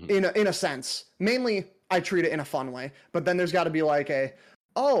 Mm-hmm. In a sense. Mainly, I treat it in a fun way. But then there's got to be like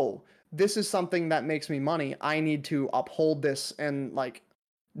this is something that makes me money. I need to uphold this and like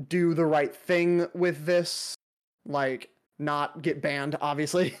do the right thing with this, like not get banned,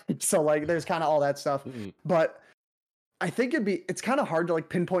 obviously. So like there's kind of all that stuff. Mm-hmm. But I think it's kind of hard to like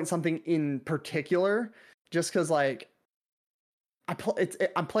pinpoint something in particular just because like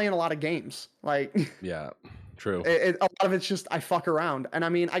I'm playing a lot of games. Like Yeah, true. a lot of it's just I fuck around, and I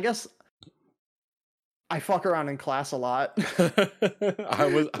mean, I guess I fuck around in class a lot. I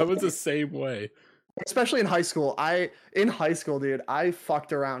was the same way. Especially in high school. In high school, dude, I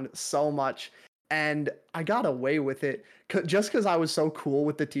fucked around so much and I got away with it just cuz I was so cool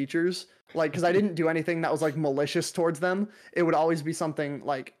with the teachers. Like cuz I didn't do anything that was like malicious towards them. It would always be something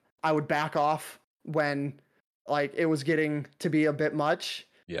like I would back off when like it was getting to be a bit much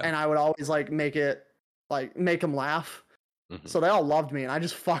Yeah. and I would always make them laugh. Mhm. So they all loved me and I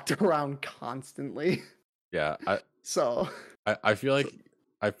just fucked around constantly. Yeah, So I feel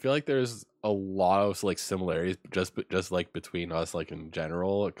like there's a lot of like similarities just like between us like in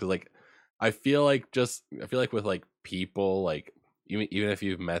general, because like I feel like with like people like even if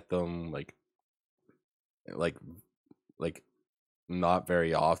you've met them like like not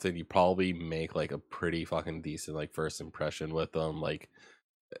very often, you probably make like a pretty fucking decent like first impression with them, like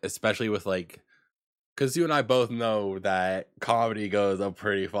especially with like because you and I both know that comedy goes a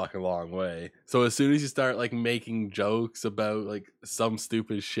pretty fucking long way. So as soon as you start like making jokes about like some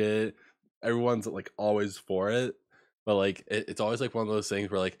stupid shit, everyone's like always for it. But like it's always like one of those things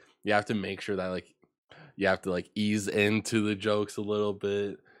where like you have to make sure that like you have to like ease into the jokes a little bit,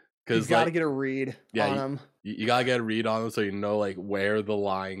 you've because got to like get a read yeah, on them. you gotta get a read on them so you know like where the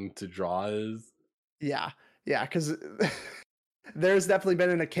line to draw is. Yeah, yeah, because there's definitely been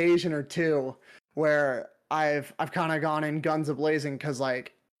an occasion or two where I've kind of gone in guns a blazing because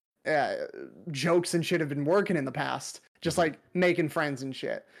like uh, jokes and shit have been working in the past, just Mhm. like making friends and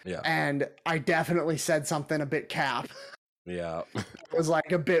shit. Yeah, And I definitely said something a bit cap. yeah, It was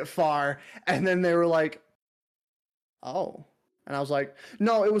like a bit far, and then they were like, "Oh," and I was like,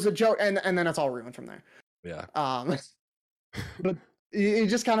 "No, it was a joke," and then it's all ruined from there. yeah, Um, but you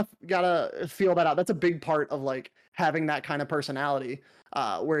just kind of gotta feel that out. That's a big part of like having that kind of personality,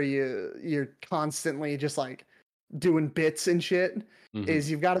 where you're constantly just like doing bits and shit. hmm,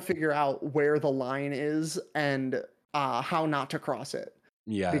 Is you've got to figure out where the line is and how not to cross it,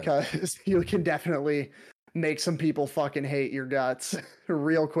 yeah, because you can definitely make some people fucking hate your guts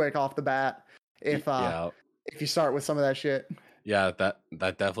real quick off the bat yeah. if you start with some of that shit. Yeah, that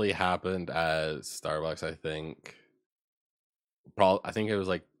definitely happened at Starbucks, I think. Probably I think it was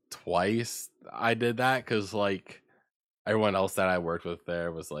like twice I did that, cuz like everyone else that I worked with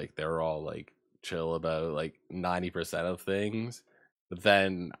there was like they were all like chill about like 90% of things. But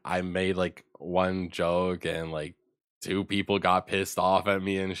then I made like one joke and like two people got pissed off at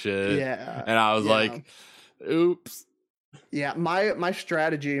me and shit. Yeah, And I was yeah. like, "Oops." Yeah, my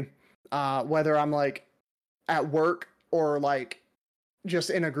strategy, whether I'm like at work or like just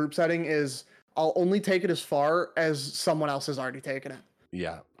in a group setting, is I'll only take it as far as someone else has already taken it.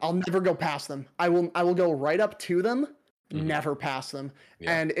 Yeah. I'll never go past them. I will go right up to them, Hmm. never past them,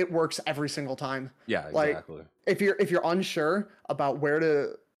 Yeah. and it works every single time. Yeah, Like exactly. if you're unsure about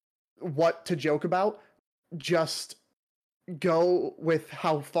what to joke about, just go with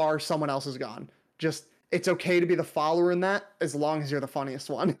how far someone else has gone. Just it's okay to be the follower in that as long as you're the funniest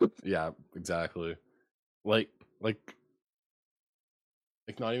one. Yeah, exactly. Like like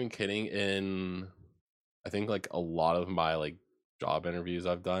not even kidding, in I think like a lot of my like job interviews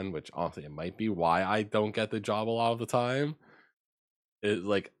I've done, which honestly it might be why I don't get the job a lot of the time, is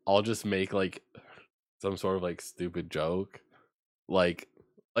like I'll just make like some sort of like stupid joke. Like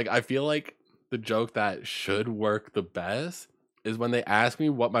I feel like the joke that should work the best is when they ask me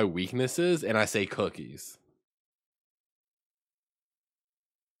what my weakness is and I say cookies.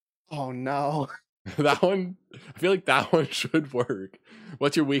 Oh no. That one, I feel like that one should work.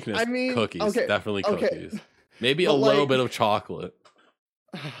 What's your I weakness? mean, Cookies. okay, Definitely okay, cookies. Maybe a but little like, bit of chocolate.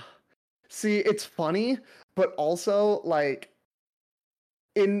 see, it's funny, but also like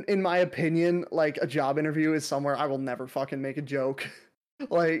in my opinion, like a job interview is somewhere I will never fucking make a joke.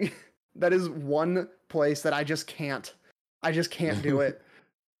 Like that is one place that I just can't. I just can't do it.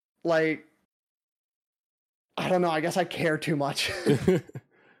 Like I don't know. I guess I care too much.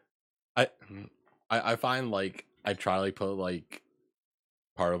 I, I find like I try to like put like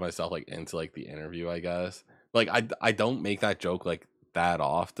part of myself like into like the interview, I guess. Like I don't make that joke like that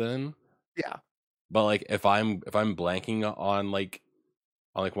often, Yeah. but like if I'm blanking on like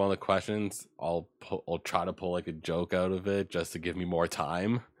one of the questions, I'll try to pull like a joke out of it just to give me more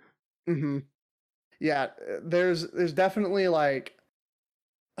time. Hmm. Yeah. There's definitely like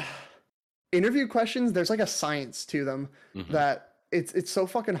interview questions. There's like a science to them Hmm. that it's so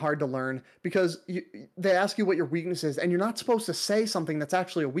fucking hard to learn because they ask you what your weakness is, and you're not supposed to say something that's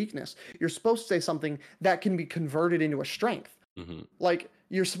actually a weakness. You're supposed to say something that can be converted into a strength. Hmm. Like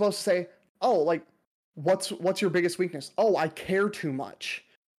you're supposed to say, "Oh, like what's your biggest weakness? Oh, I care too much.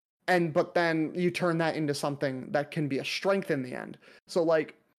 But then you turn that into something that can be a strength in the end. So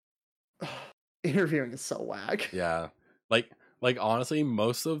like interviewing is so whack. Yeah. Like like honestly,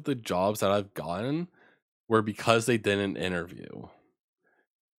 most of the jobs that I've gotten were because they didn't interview.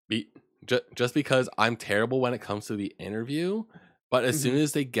 Just because I'm terrible when it comes to the interview, but as soon Mhm.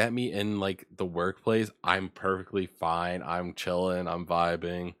 as they get me in like the workplace, I'm perfectly fine. I'm chilling, I'm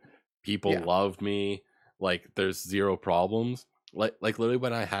vibing. People Yeah. love me. Like there's zero problems. Like literally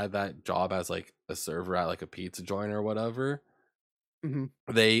when I had that job as like a server at like a pizza joint or whatever, Mhm.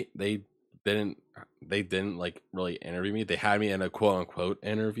 they didn't they didn't like really interview me. They had me in a quote unquote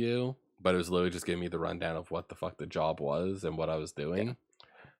interview, but it was literally just giving me the rundown of what the fuck the job was and what I was Yeah. doing.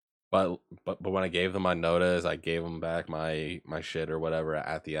 But when I gave them my notice, I gave them back my shit or whatever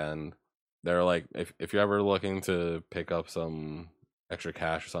at the end. They're like, if you're ever looking to pick up some extra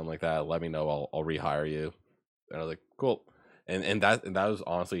cash or something like that, let me know. I'll rehire you. And I was like, cool. And that was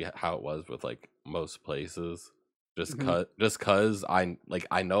honestly how it was with like most places. Mhm. Just cause I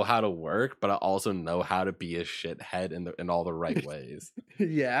know how to work, but I also know how to be a shithead in all the right ways.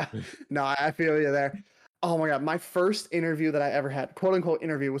 Yeah. No, I feel you there. Oh my god, my first interview that I ever had, quote unquote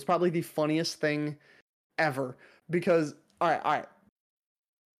interview, was probably the funniest thing ever. Because all right,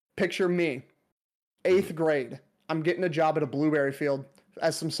 picture me, Mhm. 8th grade. I'm getting a job at a blueberry field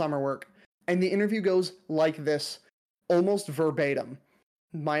as some summer work. And the interview goes like this, almost verbatim.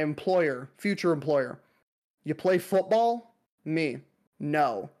 My employer, future employer, you play football? Me.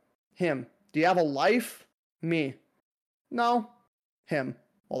 No. Him. Do you have a life? Me. No. Him.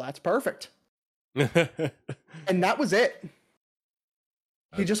 Well, that's perfect. And that was it.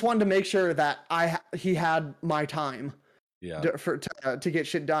 He That's just wanted to make sure that he had my time yeah, to get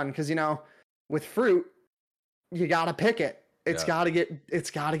shit done. Because with fruit, you gotta pick it. yeah. It's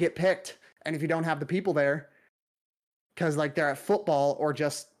gotta get picked. And if you don't have the people there, because like they're at football or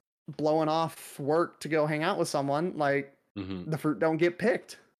just blowing off work to go hang out with someone, like Hmm. the fruit don't get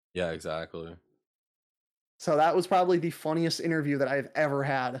picked. Yeah, exactly. So that was probably the funniest interview that I've ever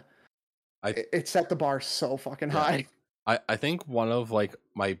had. I It set the bar so fucking Yeah. high. I think one of like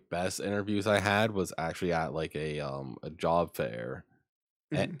my best interviews I had was actually at like a job fair.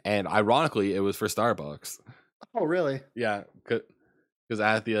 Mhm. And ironically it was for Starbucks. Oh, really? Yeah, because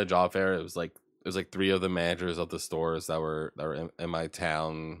at the job fair it was like three of the managers of the stores that were in my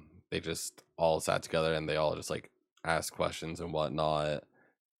town. They just all sat together and they all just like asked questions and whatnot.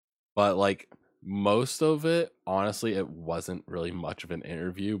 But like most of it, honestly, it wasn't really much of an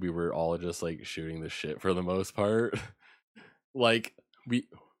interview. We were all just like shooting the shit for the most part. Like we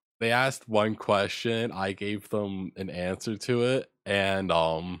they asked one question, I gave them an answer to it, and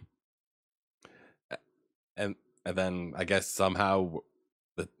and then I guess somehow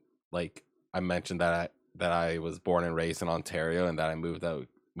the like I mentioned that I was born and raised in Ontario and that I moved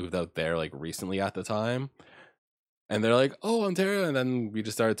out there like recently at the time. And they're like, "Oh, Ontario." And then we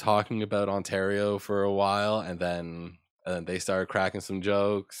just started talking about Ontario for a while, and then they started cracking some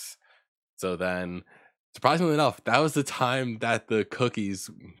jokes. So then, surprisingly enough, that was the time that the cookies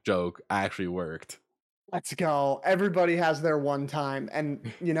joke actually worked. Let's go. Everybody has their one time,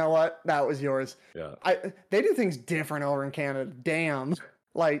 and you know what? That was yours. Yeah. They do things different over in Canada. Damn.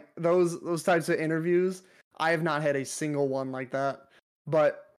 Like those types of interviews, I have not had a single one like that.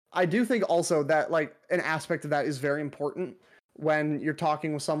 But I do think also that like an aspect of that is very important when you're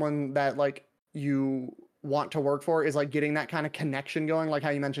talking with someone that like you want to work for is like getting that kind of connection going, like how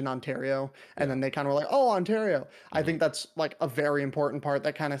you mentioned Ontario, and Yeah. then they kind of were like, "Oh, Ontario." I Hmm. think that's like a very important part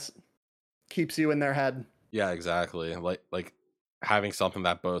that kind of keeps you in their head. Yeah, exactly. Like having something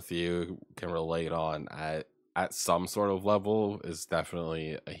that both of you can relate on at some sort of level is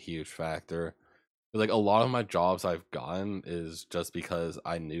definitely a huge factor. Like a lot of my jobs I've gotten is just because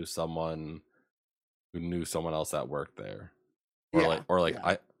I knew someone who knew someone else that worked there, or like Yeah, or like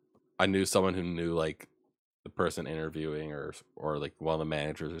yeah. I knew someone who knew like the person interviewing or like one of the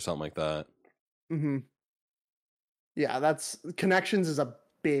managers or something like that. Hmm. Yeah, that's connections is a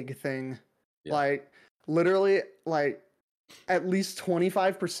big thing. Yeah. Like literally like at least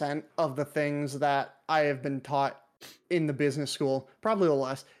 25% of the things that I have been taught in the business school, probably a little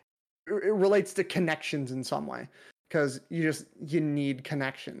less, it relates to connections in some way because you need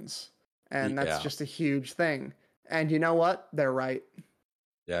connections. And that's Yeah. just a huge thing. And you know what? They're right.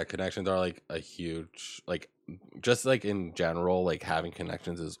 Yeah, connections are like a huge like just like in general, like having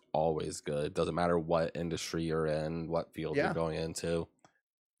connections is always good. Doesn't matter what industry you're in, what field you're Yeah. going into.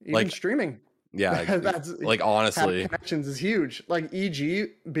 Even Like streaming. yeah, That's like having honestly, connections is huge. Like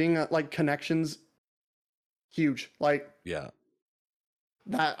EG being like connections huge. Like yeah.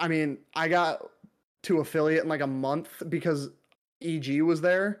 that I mean, I got to affiliate in like a month because EG was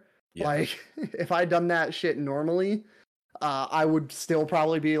there. Yeah. Like, if I'd done that shit normally, I would still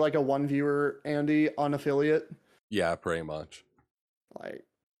probably be like a one viewer Andy on affiliate. Yeah, pretty much. Like,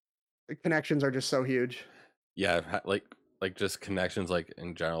 the connections are just so huge. Yeah, like just connections like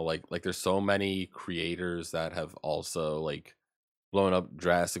in general, like there's so many creators that have also like blown up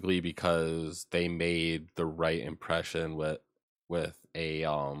drastically because they made the right impression with a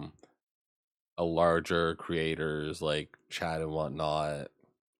larger creators like chat and whatnot,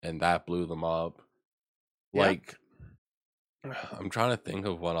 and that blew them up. Yeah. Like, I'm trying to think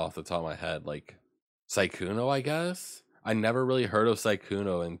of one off the top of my head. Like Saikuno, I guess. I never really heard of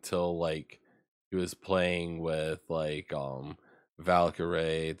Saikuno until like he was playing with like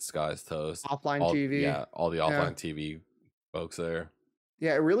Valkyrae, Sky's Toast, Offline TV. all the Yeah. offline TV folks there.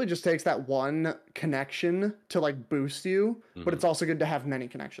 Yeah, it really just takes that one connection to like boost you, but it's also good to have many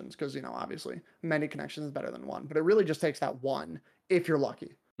connections because, you know, obviously many connections is better than one, but it really just takes that one if you're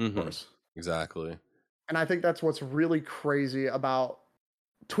lucky, of course. Exactly. And I think that's what's really crazy about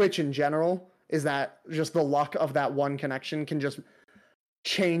Twitch in general is that just the luck of that one connection can just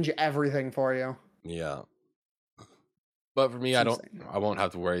change everything for you. Yeah. But for me, It's I won't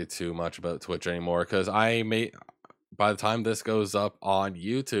have to worry too much about Twitch anymore because by the time this goes up on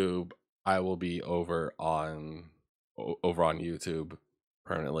YouTube, I will be over on YouTube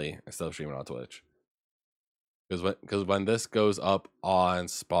permanently instead of streaming on Twitch. Because when this goes up on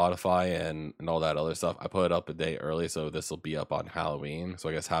Spotify and all that other stuff, I put it up a day early, so this will be up on Halloween. So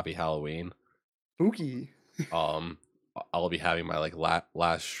I guess happy Halloween. Spooky. I'll be having my like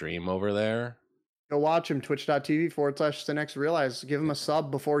last stream over there. Go watch him, twitch.tv/Sinex Realize. Give him a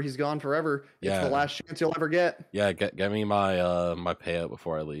sub before he's gone forever. It's the last chance you'll ever get. Yeah, get me my my payout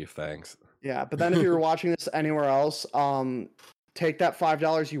before I leave. Thanks. Yeah, but then if you're watching this anywhere else, take that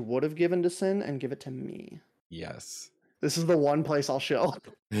 $5 you would have given to Sin and give it to me. Yes. This is the one place I'll show.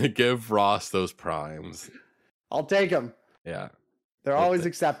 Give Ross those primes. I'll take them. Yeah. They're always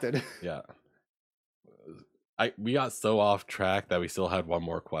accepted. Yeah. We got so off track that we still had one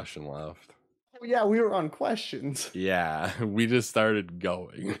more question left. Oh, yeah, we were on questions. Yeah, we just started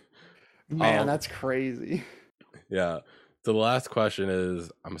going. Man, that's crazy. Yeah. So the last question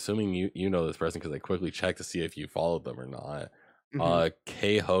is, I'm assuming you know this person because I quickly checked to see if you followed them or not.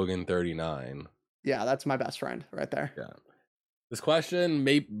 K Hogan 39. Yeah, that's my best friend right there. Yeah. This question,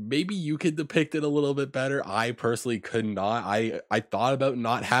 maybe you could depict it a little bit better. I personally could not. I thought about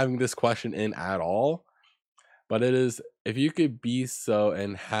not having this question in at all. But it is, if you could be so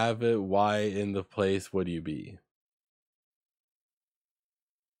and have it, why in the place would you be?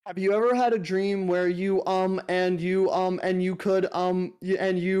 Have you ever had a dream where you and you could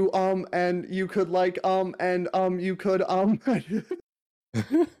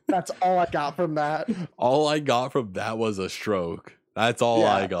That's all I got from that. All I got from that was a stroke. That's all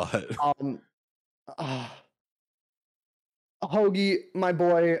I got. Hoagie, my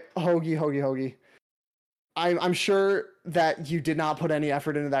boy, Hoagie. I'm sure that you did not put any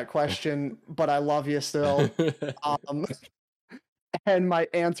effort into that question, but I love you still. And my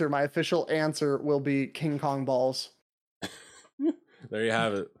official answer will be King Kong balls. There you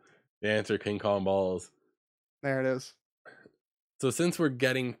have it. The answer, King Kong balls. There it is. So since we're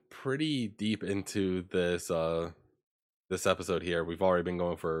getting pretty deep into this this episode here, we've already been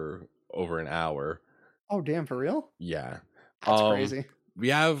going for over an hour. Oh damn, for real? Yeah. That's crazy. We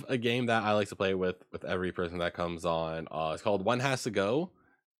have a game that I like to play with every person that comes on. It's called One Has to Go.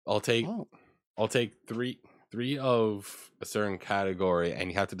 I'll take three of a certain category, and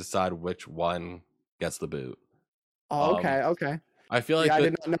you have to decide which one gets the boot. Oh, okay. I feel like I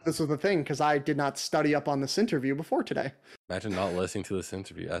did not know this was a thing because I did not study up on this interview before today. Imagine not listening to this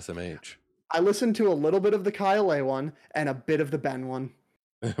interview, SMH. I listened to a little bit of the Kyle A one and a bit of the Ben one.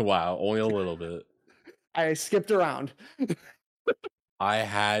 Wow, only a little bit. I skipped around. I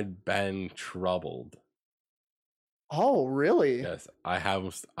had been troubled. Oh, really? Yes, I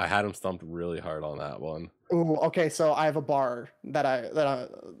had him stumped really hard on that one. Ooh, okay, so I have a bar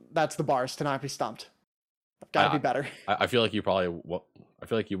that's the bars to not be stumped. Gotta be better. I feel like you probably won't. I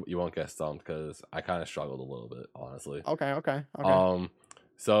feel like you won't get stumped because I kind of struggled a little bit, honestly. Okay.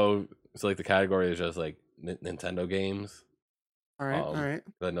 So like the category is just like Nintendo games. All right.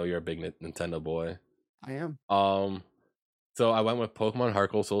 I know you're a big Nintendo boy. I am. So I went with Pokemon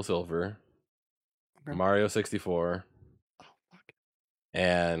Heart Gold Soul Silver, Mario 64. Oh fuck.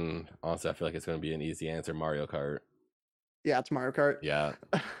 And honestly, I feel like it's going to be an easy answer, Mario Kart. Yeah, it's Mario Kart. Yeah.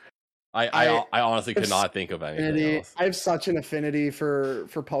 I honestly could not think of anything else. I have such an affinity for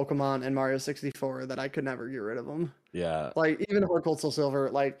Pokemon and Mario 64 that I could never get rid of them. Yeah. Like even Heart Gold Soul Silver,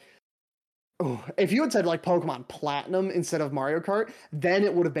 like Oh, if you had said like Pokemon Platinum instead of Mario Kart, then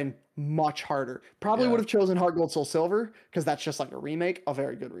it would have been much harder. Probably would Yeah. have chosen Heart Gold Soul Silver because that's just like a remake, a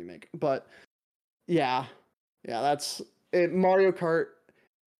very good remake. But yeah, yeah, that's it. Mario Kart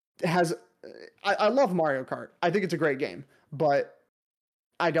has. I love Mario Kart. I think it's a great game, but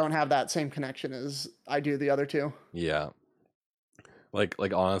I don't have that same connection as I do the other two. Yeah. Like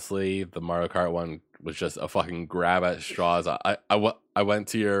honestly, the Mario Kart one was just a fucking grab at straws. I went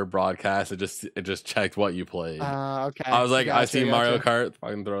to your broadcast and just checked what you played. I Okay, was like, I see Mario gotcha. Kart, I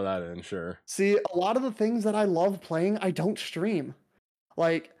can throw that in, sure. See, a lot of the things that I love playing, I don't stream.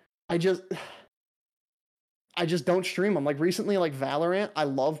 Like, I just I just don't stream them. Like recently, like Valorant, I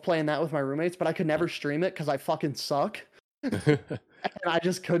love playing that with my roommates, but I could never stream it because I fucking suck. And I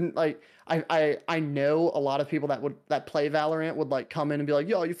just couldn't like I know a lot of people that play Valorant would like come in and be like,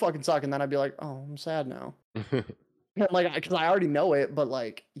 yo, you fucking suck, and then I'd be like, oh, I'm sad now. And, like because I already know it, but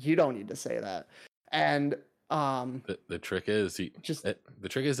like you don't need to say that. And The trick is just the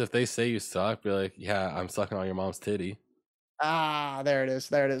trick is if they say you suck, be like, yeah, I'm sucking on your mom's titty. there it is.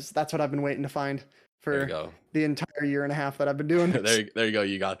 There it is. That's what I've been waiting to find There you for go. the entire year and a half that I've been doing this. There you go.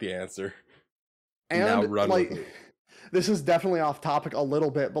 You got the answer. Now And run with like it. this is definitely off topic a little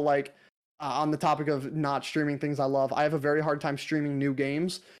bit, but like on the topic of not streaming things I love, I have a very hard time streaming new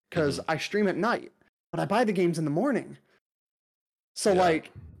games because I stream at night, but I buy the games in the morning. So Yeah.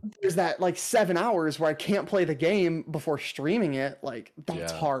 like there's that like 7 hours where I can't play the game before streaming it. Like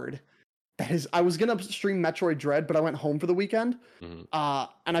that's Yeah. hard. That is, I was gonna stream Metroid Dread, but I went home for the weekend, Mhm.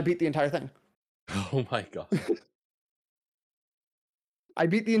 and I beat the entire thing. Oh my god. I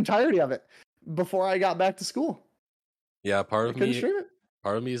beat the entirety of it before I got back to school. Yeah, I couldn't stream it.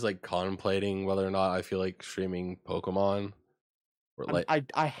 part of me is like contemplating whether or not I feel like streaming Pokemon or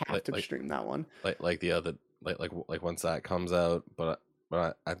I have to like stream that one. like the other like once that comes out, but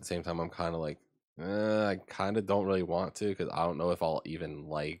at the same time I'm kind of like I kind of don't really want to because I don't know if I'll even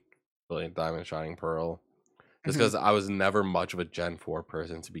like Brilliant Diamond Shining Pearl just because I was never much of a Gen 4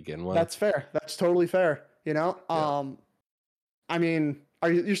 person to begin with. That's fair. That's totally fair. You know, Yeah. I mean,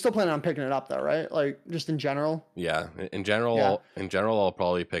 you're still planning on picking it up though, right? Like just in general. Yeah, in general, Yeah. I'll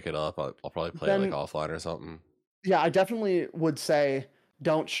probably pick it up. I'll probably play it like Then offline or something. yeah, I definitely would say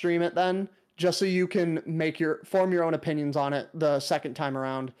don't stream it then, just so you can form your own opinions on it the second time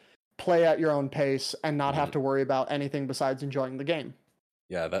around, play at your own pace, and not have to worry about anything besides enjoying the game.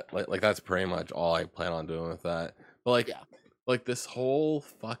 Yeah, that like that's pretty much all I plan on doing with that. But Yeah. like this whole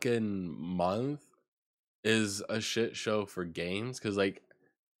fucking month is a shit show for games because like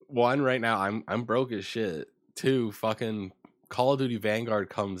one right now I'm broke as shit. Two, fucking Call of Duty Vanguard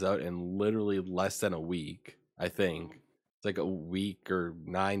comes out in literally less than a week. I think it's like a week or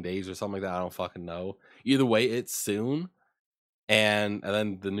 9 days or something like that. I don't fucking know. Either way, it's soon. And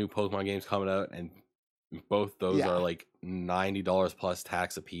then the new Pokemon game's coming out, and both those are Yeah. like $90 plus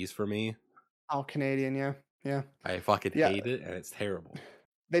tax a piece for me. Oh, Canadian, yeah. Yeah. I fucking Yeah. hate it, and it's terrible.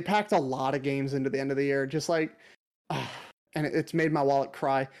 They packed a lot of games into the end of the year, just like, and it's made my wallet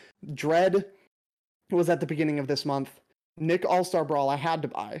cry. Dread was at the beginning of this month. Nick All-Star Brawl I had to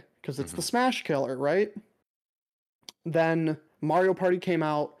buy because it's the Smash killer, right? Then Mario Party came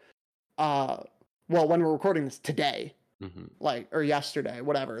out, well, when we're recording this today, like, or yesterday,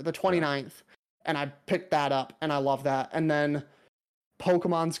 whatever, the 29th. And I picked that up and I love that. And then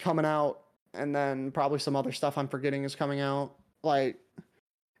Pokemon's coming out, and then probably some other stuff I'm forgetting is coming out. Like,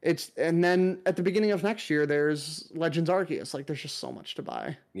 and then at the beginning of next year, there's Legends Arceus. Like, there's just so much to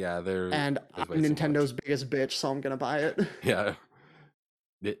buy. Yeah, And I'm Nintendo's biggest bitch, so I'm gonna buy it. Yeah.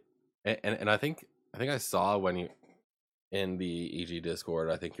 And I think I saw when you in the EG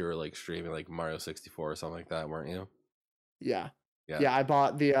Discord, I think you were like streaming like Mario 64 or something like that, weren't you? Yeah. Yeah. Yeah, I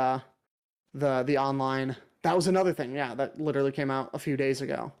bought the online. That was another thing. Yeah, that literally came out a few days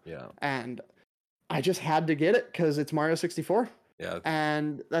ago. Yeah. And I just had to get it because it's Mario 64. Yeah.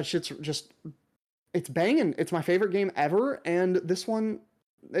 And that shit's just, it's banging. It's my favorite game ever. And this one,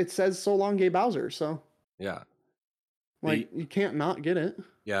 it says so long, Gay Bowser. So Yeah. like you can't not get it.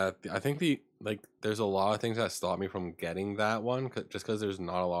 Yeah, I think there's a lot of things that stop me from getting that one just because there's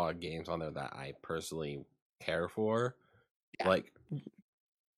not a lot of games on there that I personally care for. Yeah. Like,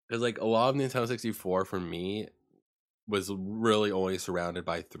 because like a lot of Nintendo 64 for me was really only surrounded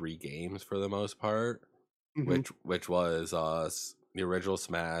by 3 games for the most part, which was the original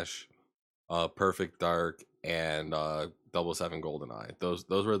Smash, Perfect Dark, and 007 GoldenEye.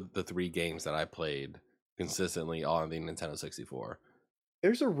 Those were the 3 games that I played consistently on the Nintendo 64.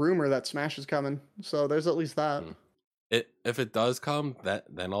 There's a rumor that Smash is coming, so there's at least that. If it does come,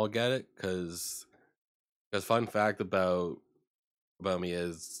 then I'll get it. Because fun fact about me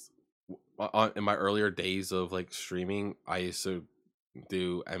is in my earlier days of like streaming, I used to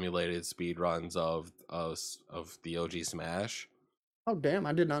do emulated speed runs of the OG Smash. Oh damn,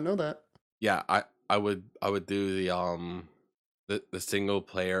 I did not know that. Yeah, I would do the single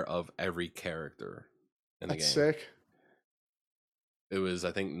player of every character in the That's game. sick. It was,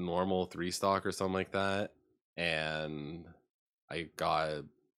 I think, normal 3 stock or something like that, and I got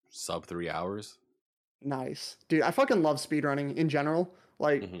sub 3 hours. Nice. Dude, I fucking love speedrunning in general.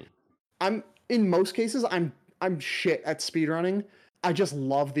 Like Hmm. I'm in most cases I'm shit at speedrunning. I just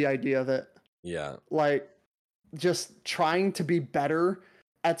love the idea of it. Yeah. Like just trying to be better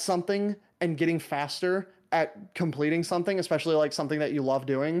at something and getting faster at completing something, especially like something that you love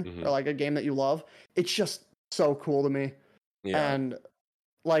doing Hmm. or like a game that you love. It's just so cool to me. Yeah. And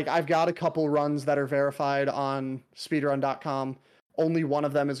like I've got a couple runs that are verified on speedrun.com. Only one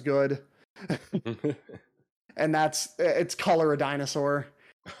of them is good. And it's Color a Dinosaur.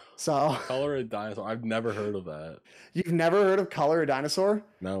 So Color a dinosaur. I've never heard of that. you've never heard of Color a Dinosaur?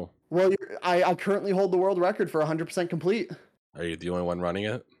 No. Well, I currently hold the world record for 100% complete. Are you the only one running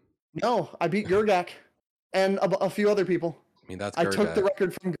it? No, I beat Gurgak and a few other people. I mean, that's I took the Gurgak.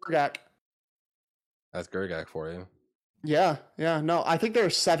 record from Gurgak. That's Gurgak for you. Yeah. No, I think there are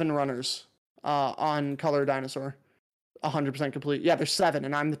 7 runners on Color Dinosaur. 100% complete. Yeah, there's 7,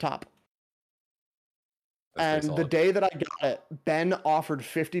 and I'm the top. That's pretty And the solid. day that I got it, Ben offered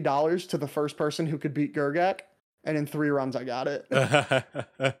 $50 to the first person who could beat Gurgak, and in 3 runs I got it.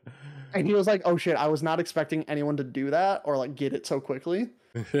 And he was like, "Oh shit, I was not expecting anyone to do that or like get it so quickly."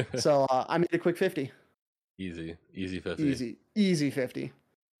 So I made a quick 50. Easy 50. Easy 50.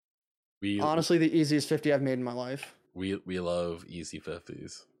 We Honestly, the easiest 50 I've made in my life. we love easy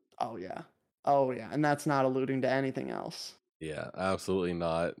 50s. Oh yeah, and that's not alluding to anything else. Yeah, absolutely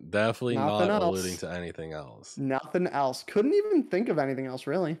not. Definitely Nothing not else. alluding to anything else. Nothing else. Couldn't even think of anything else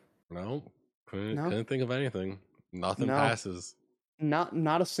really. No, No. couldn't think of anything. Nothing No. passes.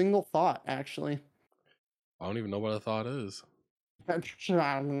 Not a single thought actually. I don't even know what a thought is. I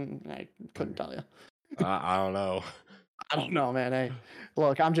couldn't tell you. I don't know. I don't know, man. Hey,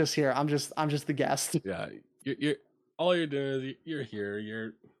 look, I'm just here. I'm just the guest. Yeah, you're all you're doing is you're here.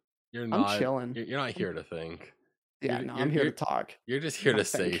 You're not. I'm chilling. You're not here to think. Yeah, You're- no, you're- I'm here to you're- talk. You're just here to Not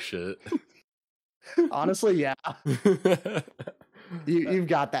say think. shit. Honestly, yeah, you've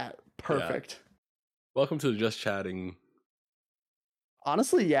got that perfect. Welcome to Just Chatting.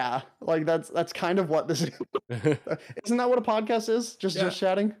 Honestly, yeah, like that's kind of what this is. Isn't that what a podcast is? Just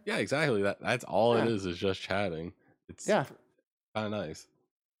chatting. Yeah, exactly. That's all Yeah. it is just chatting. It's Yeah, kind of nice.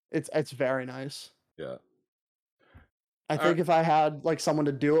 it's very nice. Yeah. I think if I had like someone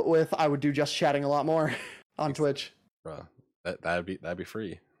to do it with, I would do just chatting a lot more on Twitch. Bro, that'd be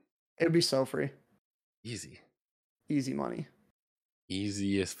free. It'd be so free, Easy money.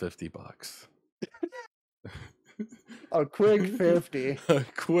 Easiest $50. A quick 50. A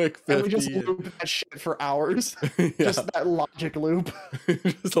quick 50. And we just loop that shit for hours. Yeah. Just that logic loop.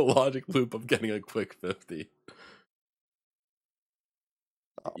 Just a logic loop of getting a quick 50.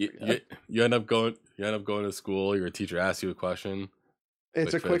 Oh, You end up going to school, your teacher asks you a question.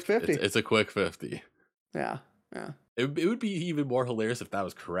 it's a quick 50. It's a quick 50. Yeah. It would be even more hilarious if that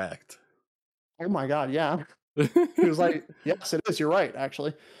was correct. Oh my god, yeah. He was like, "Yes, it is. You're right,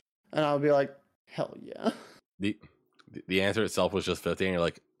 actually." And I would be like, "Hell yeah." The answer itself was just 50, and you're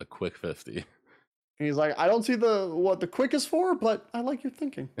like, a quick 50. And he's like, "I don't see what the quick is for, but I like your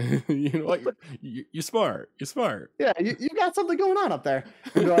thinking." You know what? You're smart. You're smart. Yeah, you got something going on up there.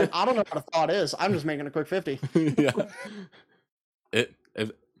 And you're like, "I don't know what a thought is. I'm just making a quick 50." Yeah.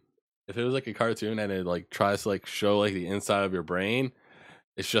 If it was like a cartoon and it like tries to like show like the inside of your brain,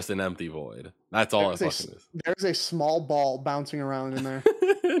 it's just an empty void. That's all it fucking is. There's a small ball bouncing around in there.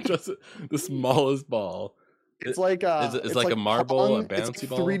 Just the smallest ball. It's like it's like a marble, Pong. a bouncy it's like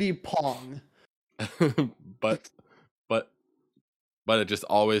ball. 3D Pong. but it just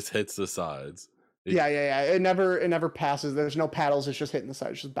always hits the sides. Yeah. It never passes. There's no paddles. It's just hitting the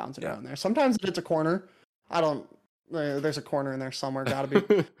side. It's just bouncing around there. Sometimes it's a corner. There's a corner in there somewhere. Gotta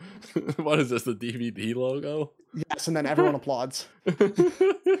be. What is this? The DVD logo? Yes, and then everyone applauds. All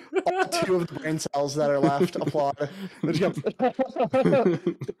 2 of the brain cells that are left applaud.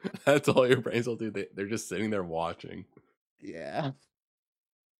 That's all your brains will do. They're just sitting there watching. Yeah.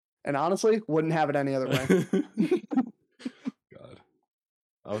 And honestly, wouldn't have it any other way. God,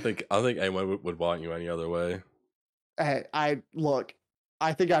 I don't think anyone would want you any other way. Hey, I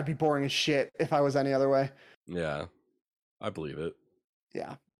think I'd be boring as shit if I was any other way. Yeah, I believe it.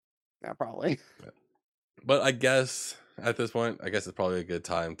 Yeah, probably. Yeah. But I guess at this point, it's probably a good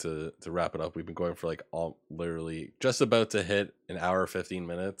time to wrap it up. We've been going for like literally just about to hit an hour 15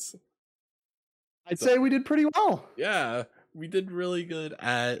 minutes. I'd So, say we did pretty well. yeah, we did really good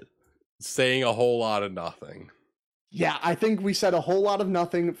at saying a whole lot of nothing. Yeah, I think we said a whole lot of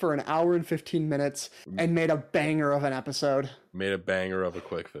nothing for an hour and 15 minutes and made a banger of an episode. Made a banger of a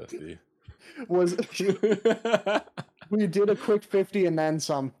quick 50. Was we did a quick 50 and then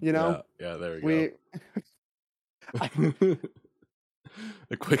some, you know? Yeah, there We go.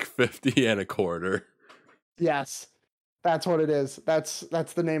 A quick 50 and a quarter. Yes. That's what it is. That's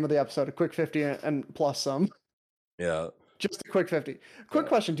the name of the episode, a quick 50 and plus some. Yeah. Just a quick 50. Quick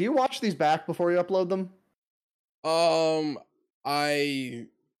question, do you watch these back before you upload them? I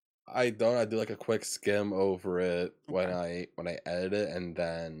don't. I do like a quick skim over it when I edit it, and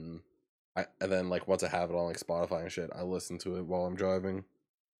then like once I have it on like Spotify and shit, I listen to it while I'm driving.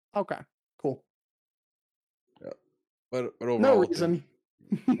 Okay, cool. Yeah, but overall, No reason.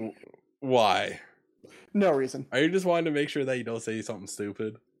 Why? No reason. Are you just wanting to make sure that you don't say something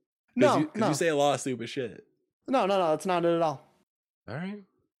stupid? No, Because you say a lot of stupid shit. No, that's not it at all. All right.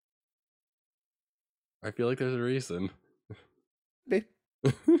 I feel like there's a reason. Hey,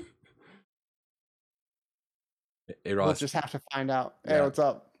 Hey we'll Ross, just have to find out. Hey, yeah. what's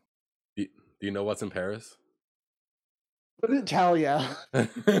up? Do you know what's in Paris? Couldn't tell ya.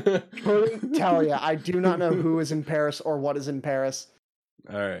 Couldn't tell ya. I do not know who is in Paris or what is in Paris.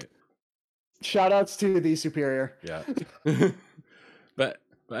 All right. Shoutouts to the superior. Yeah. but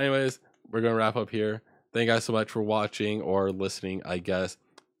anyways, we're gonna wrap up here. Thank you guys so much for watching or listening. I guess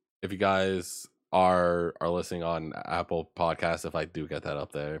if you guys are listening on Apple Podcasts, if I do get that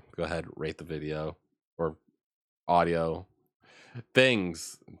up there, go ahead, rate the video or audio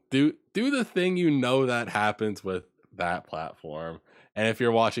things. Do the thing you know that happens with that platform. And if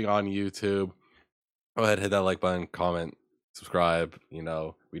you're watching on YouTube, go ahead, hit that like button, comment, subscribe. You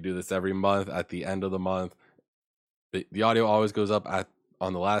know, we do this every month at the end of the month. The audio always goes up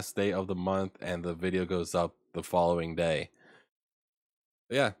on the last day of the month, and the video goes up the following day.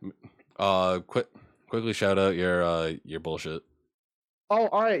 Yeah. Quickly shout out your bullshit. Oh,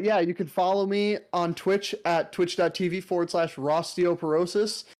 all right. Yeah, you can follow me on Twitch at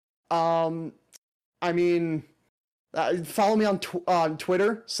twitch.tv/Rossteoporosis. I mean, follow me on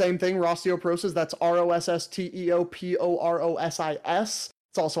Twitter. Same thing, Rossteoporosis. That's Rossteoporosis.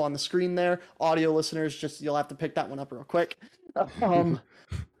 It's also on the screen there. Audio listeners, just you'll have to pick that one up real quick.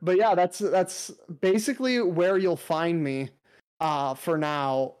 But yeah, that's basically where you'll find me for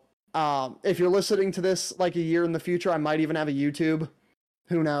now. If you're listening to this like a year in the future, I might even have a YouTube.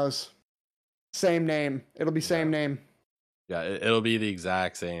 Who knows? Same name. It'll be same name. Yeah, it'll be the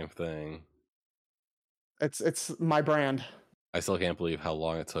exact same thing. It's my brand. I still can't believe how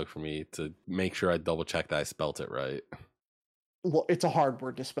long it took for me to make sure I double check that I spelt it right. Well, it's a hard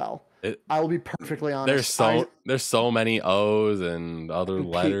word to spell. I will be perfectly honest. There's so many O's and other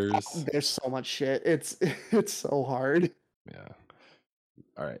letters. There's so much shit. It's so hard. Yeah.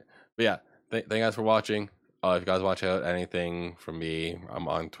 All right. But yeah, thank you guys for watching. If you guys watch out anything from me, I'm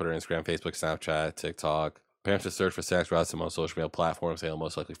on Twitter, Instagram, Facebook, Snapchat, TikTok. Parents just search for Sex Routes on most social media platforms. They'll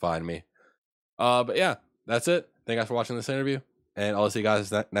most likely find me. But yeah, that's it. Thank you guys for watching this interview, and I'll see you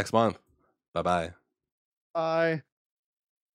guys next month. Bye-bye. Bye.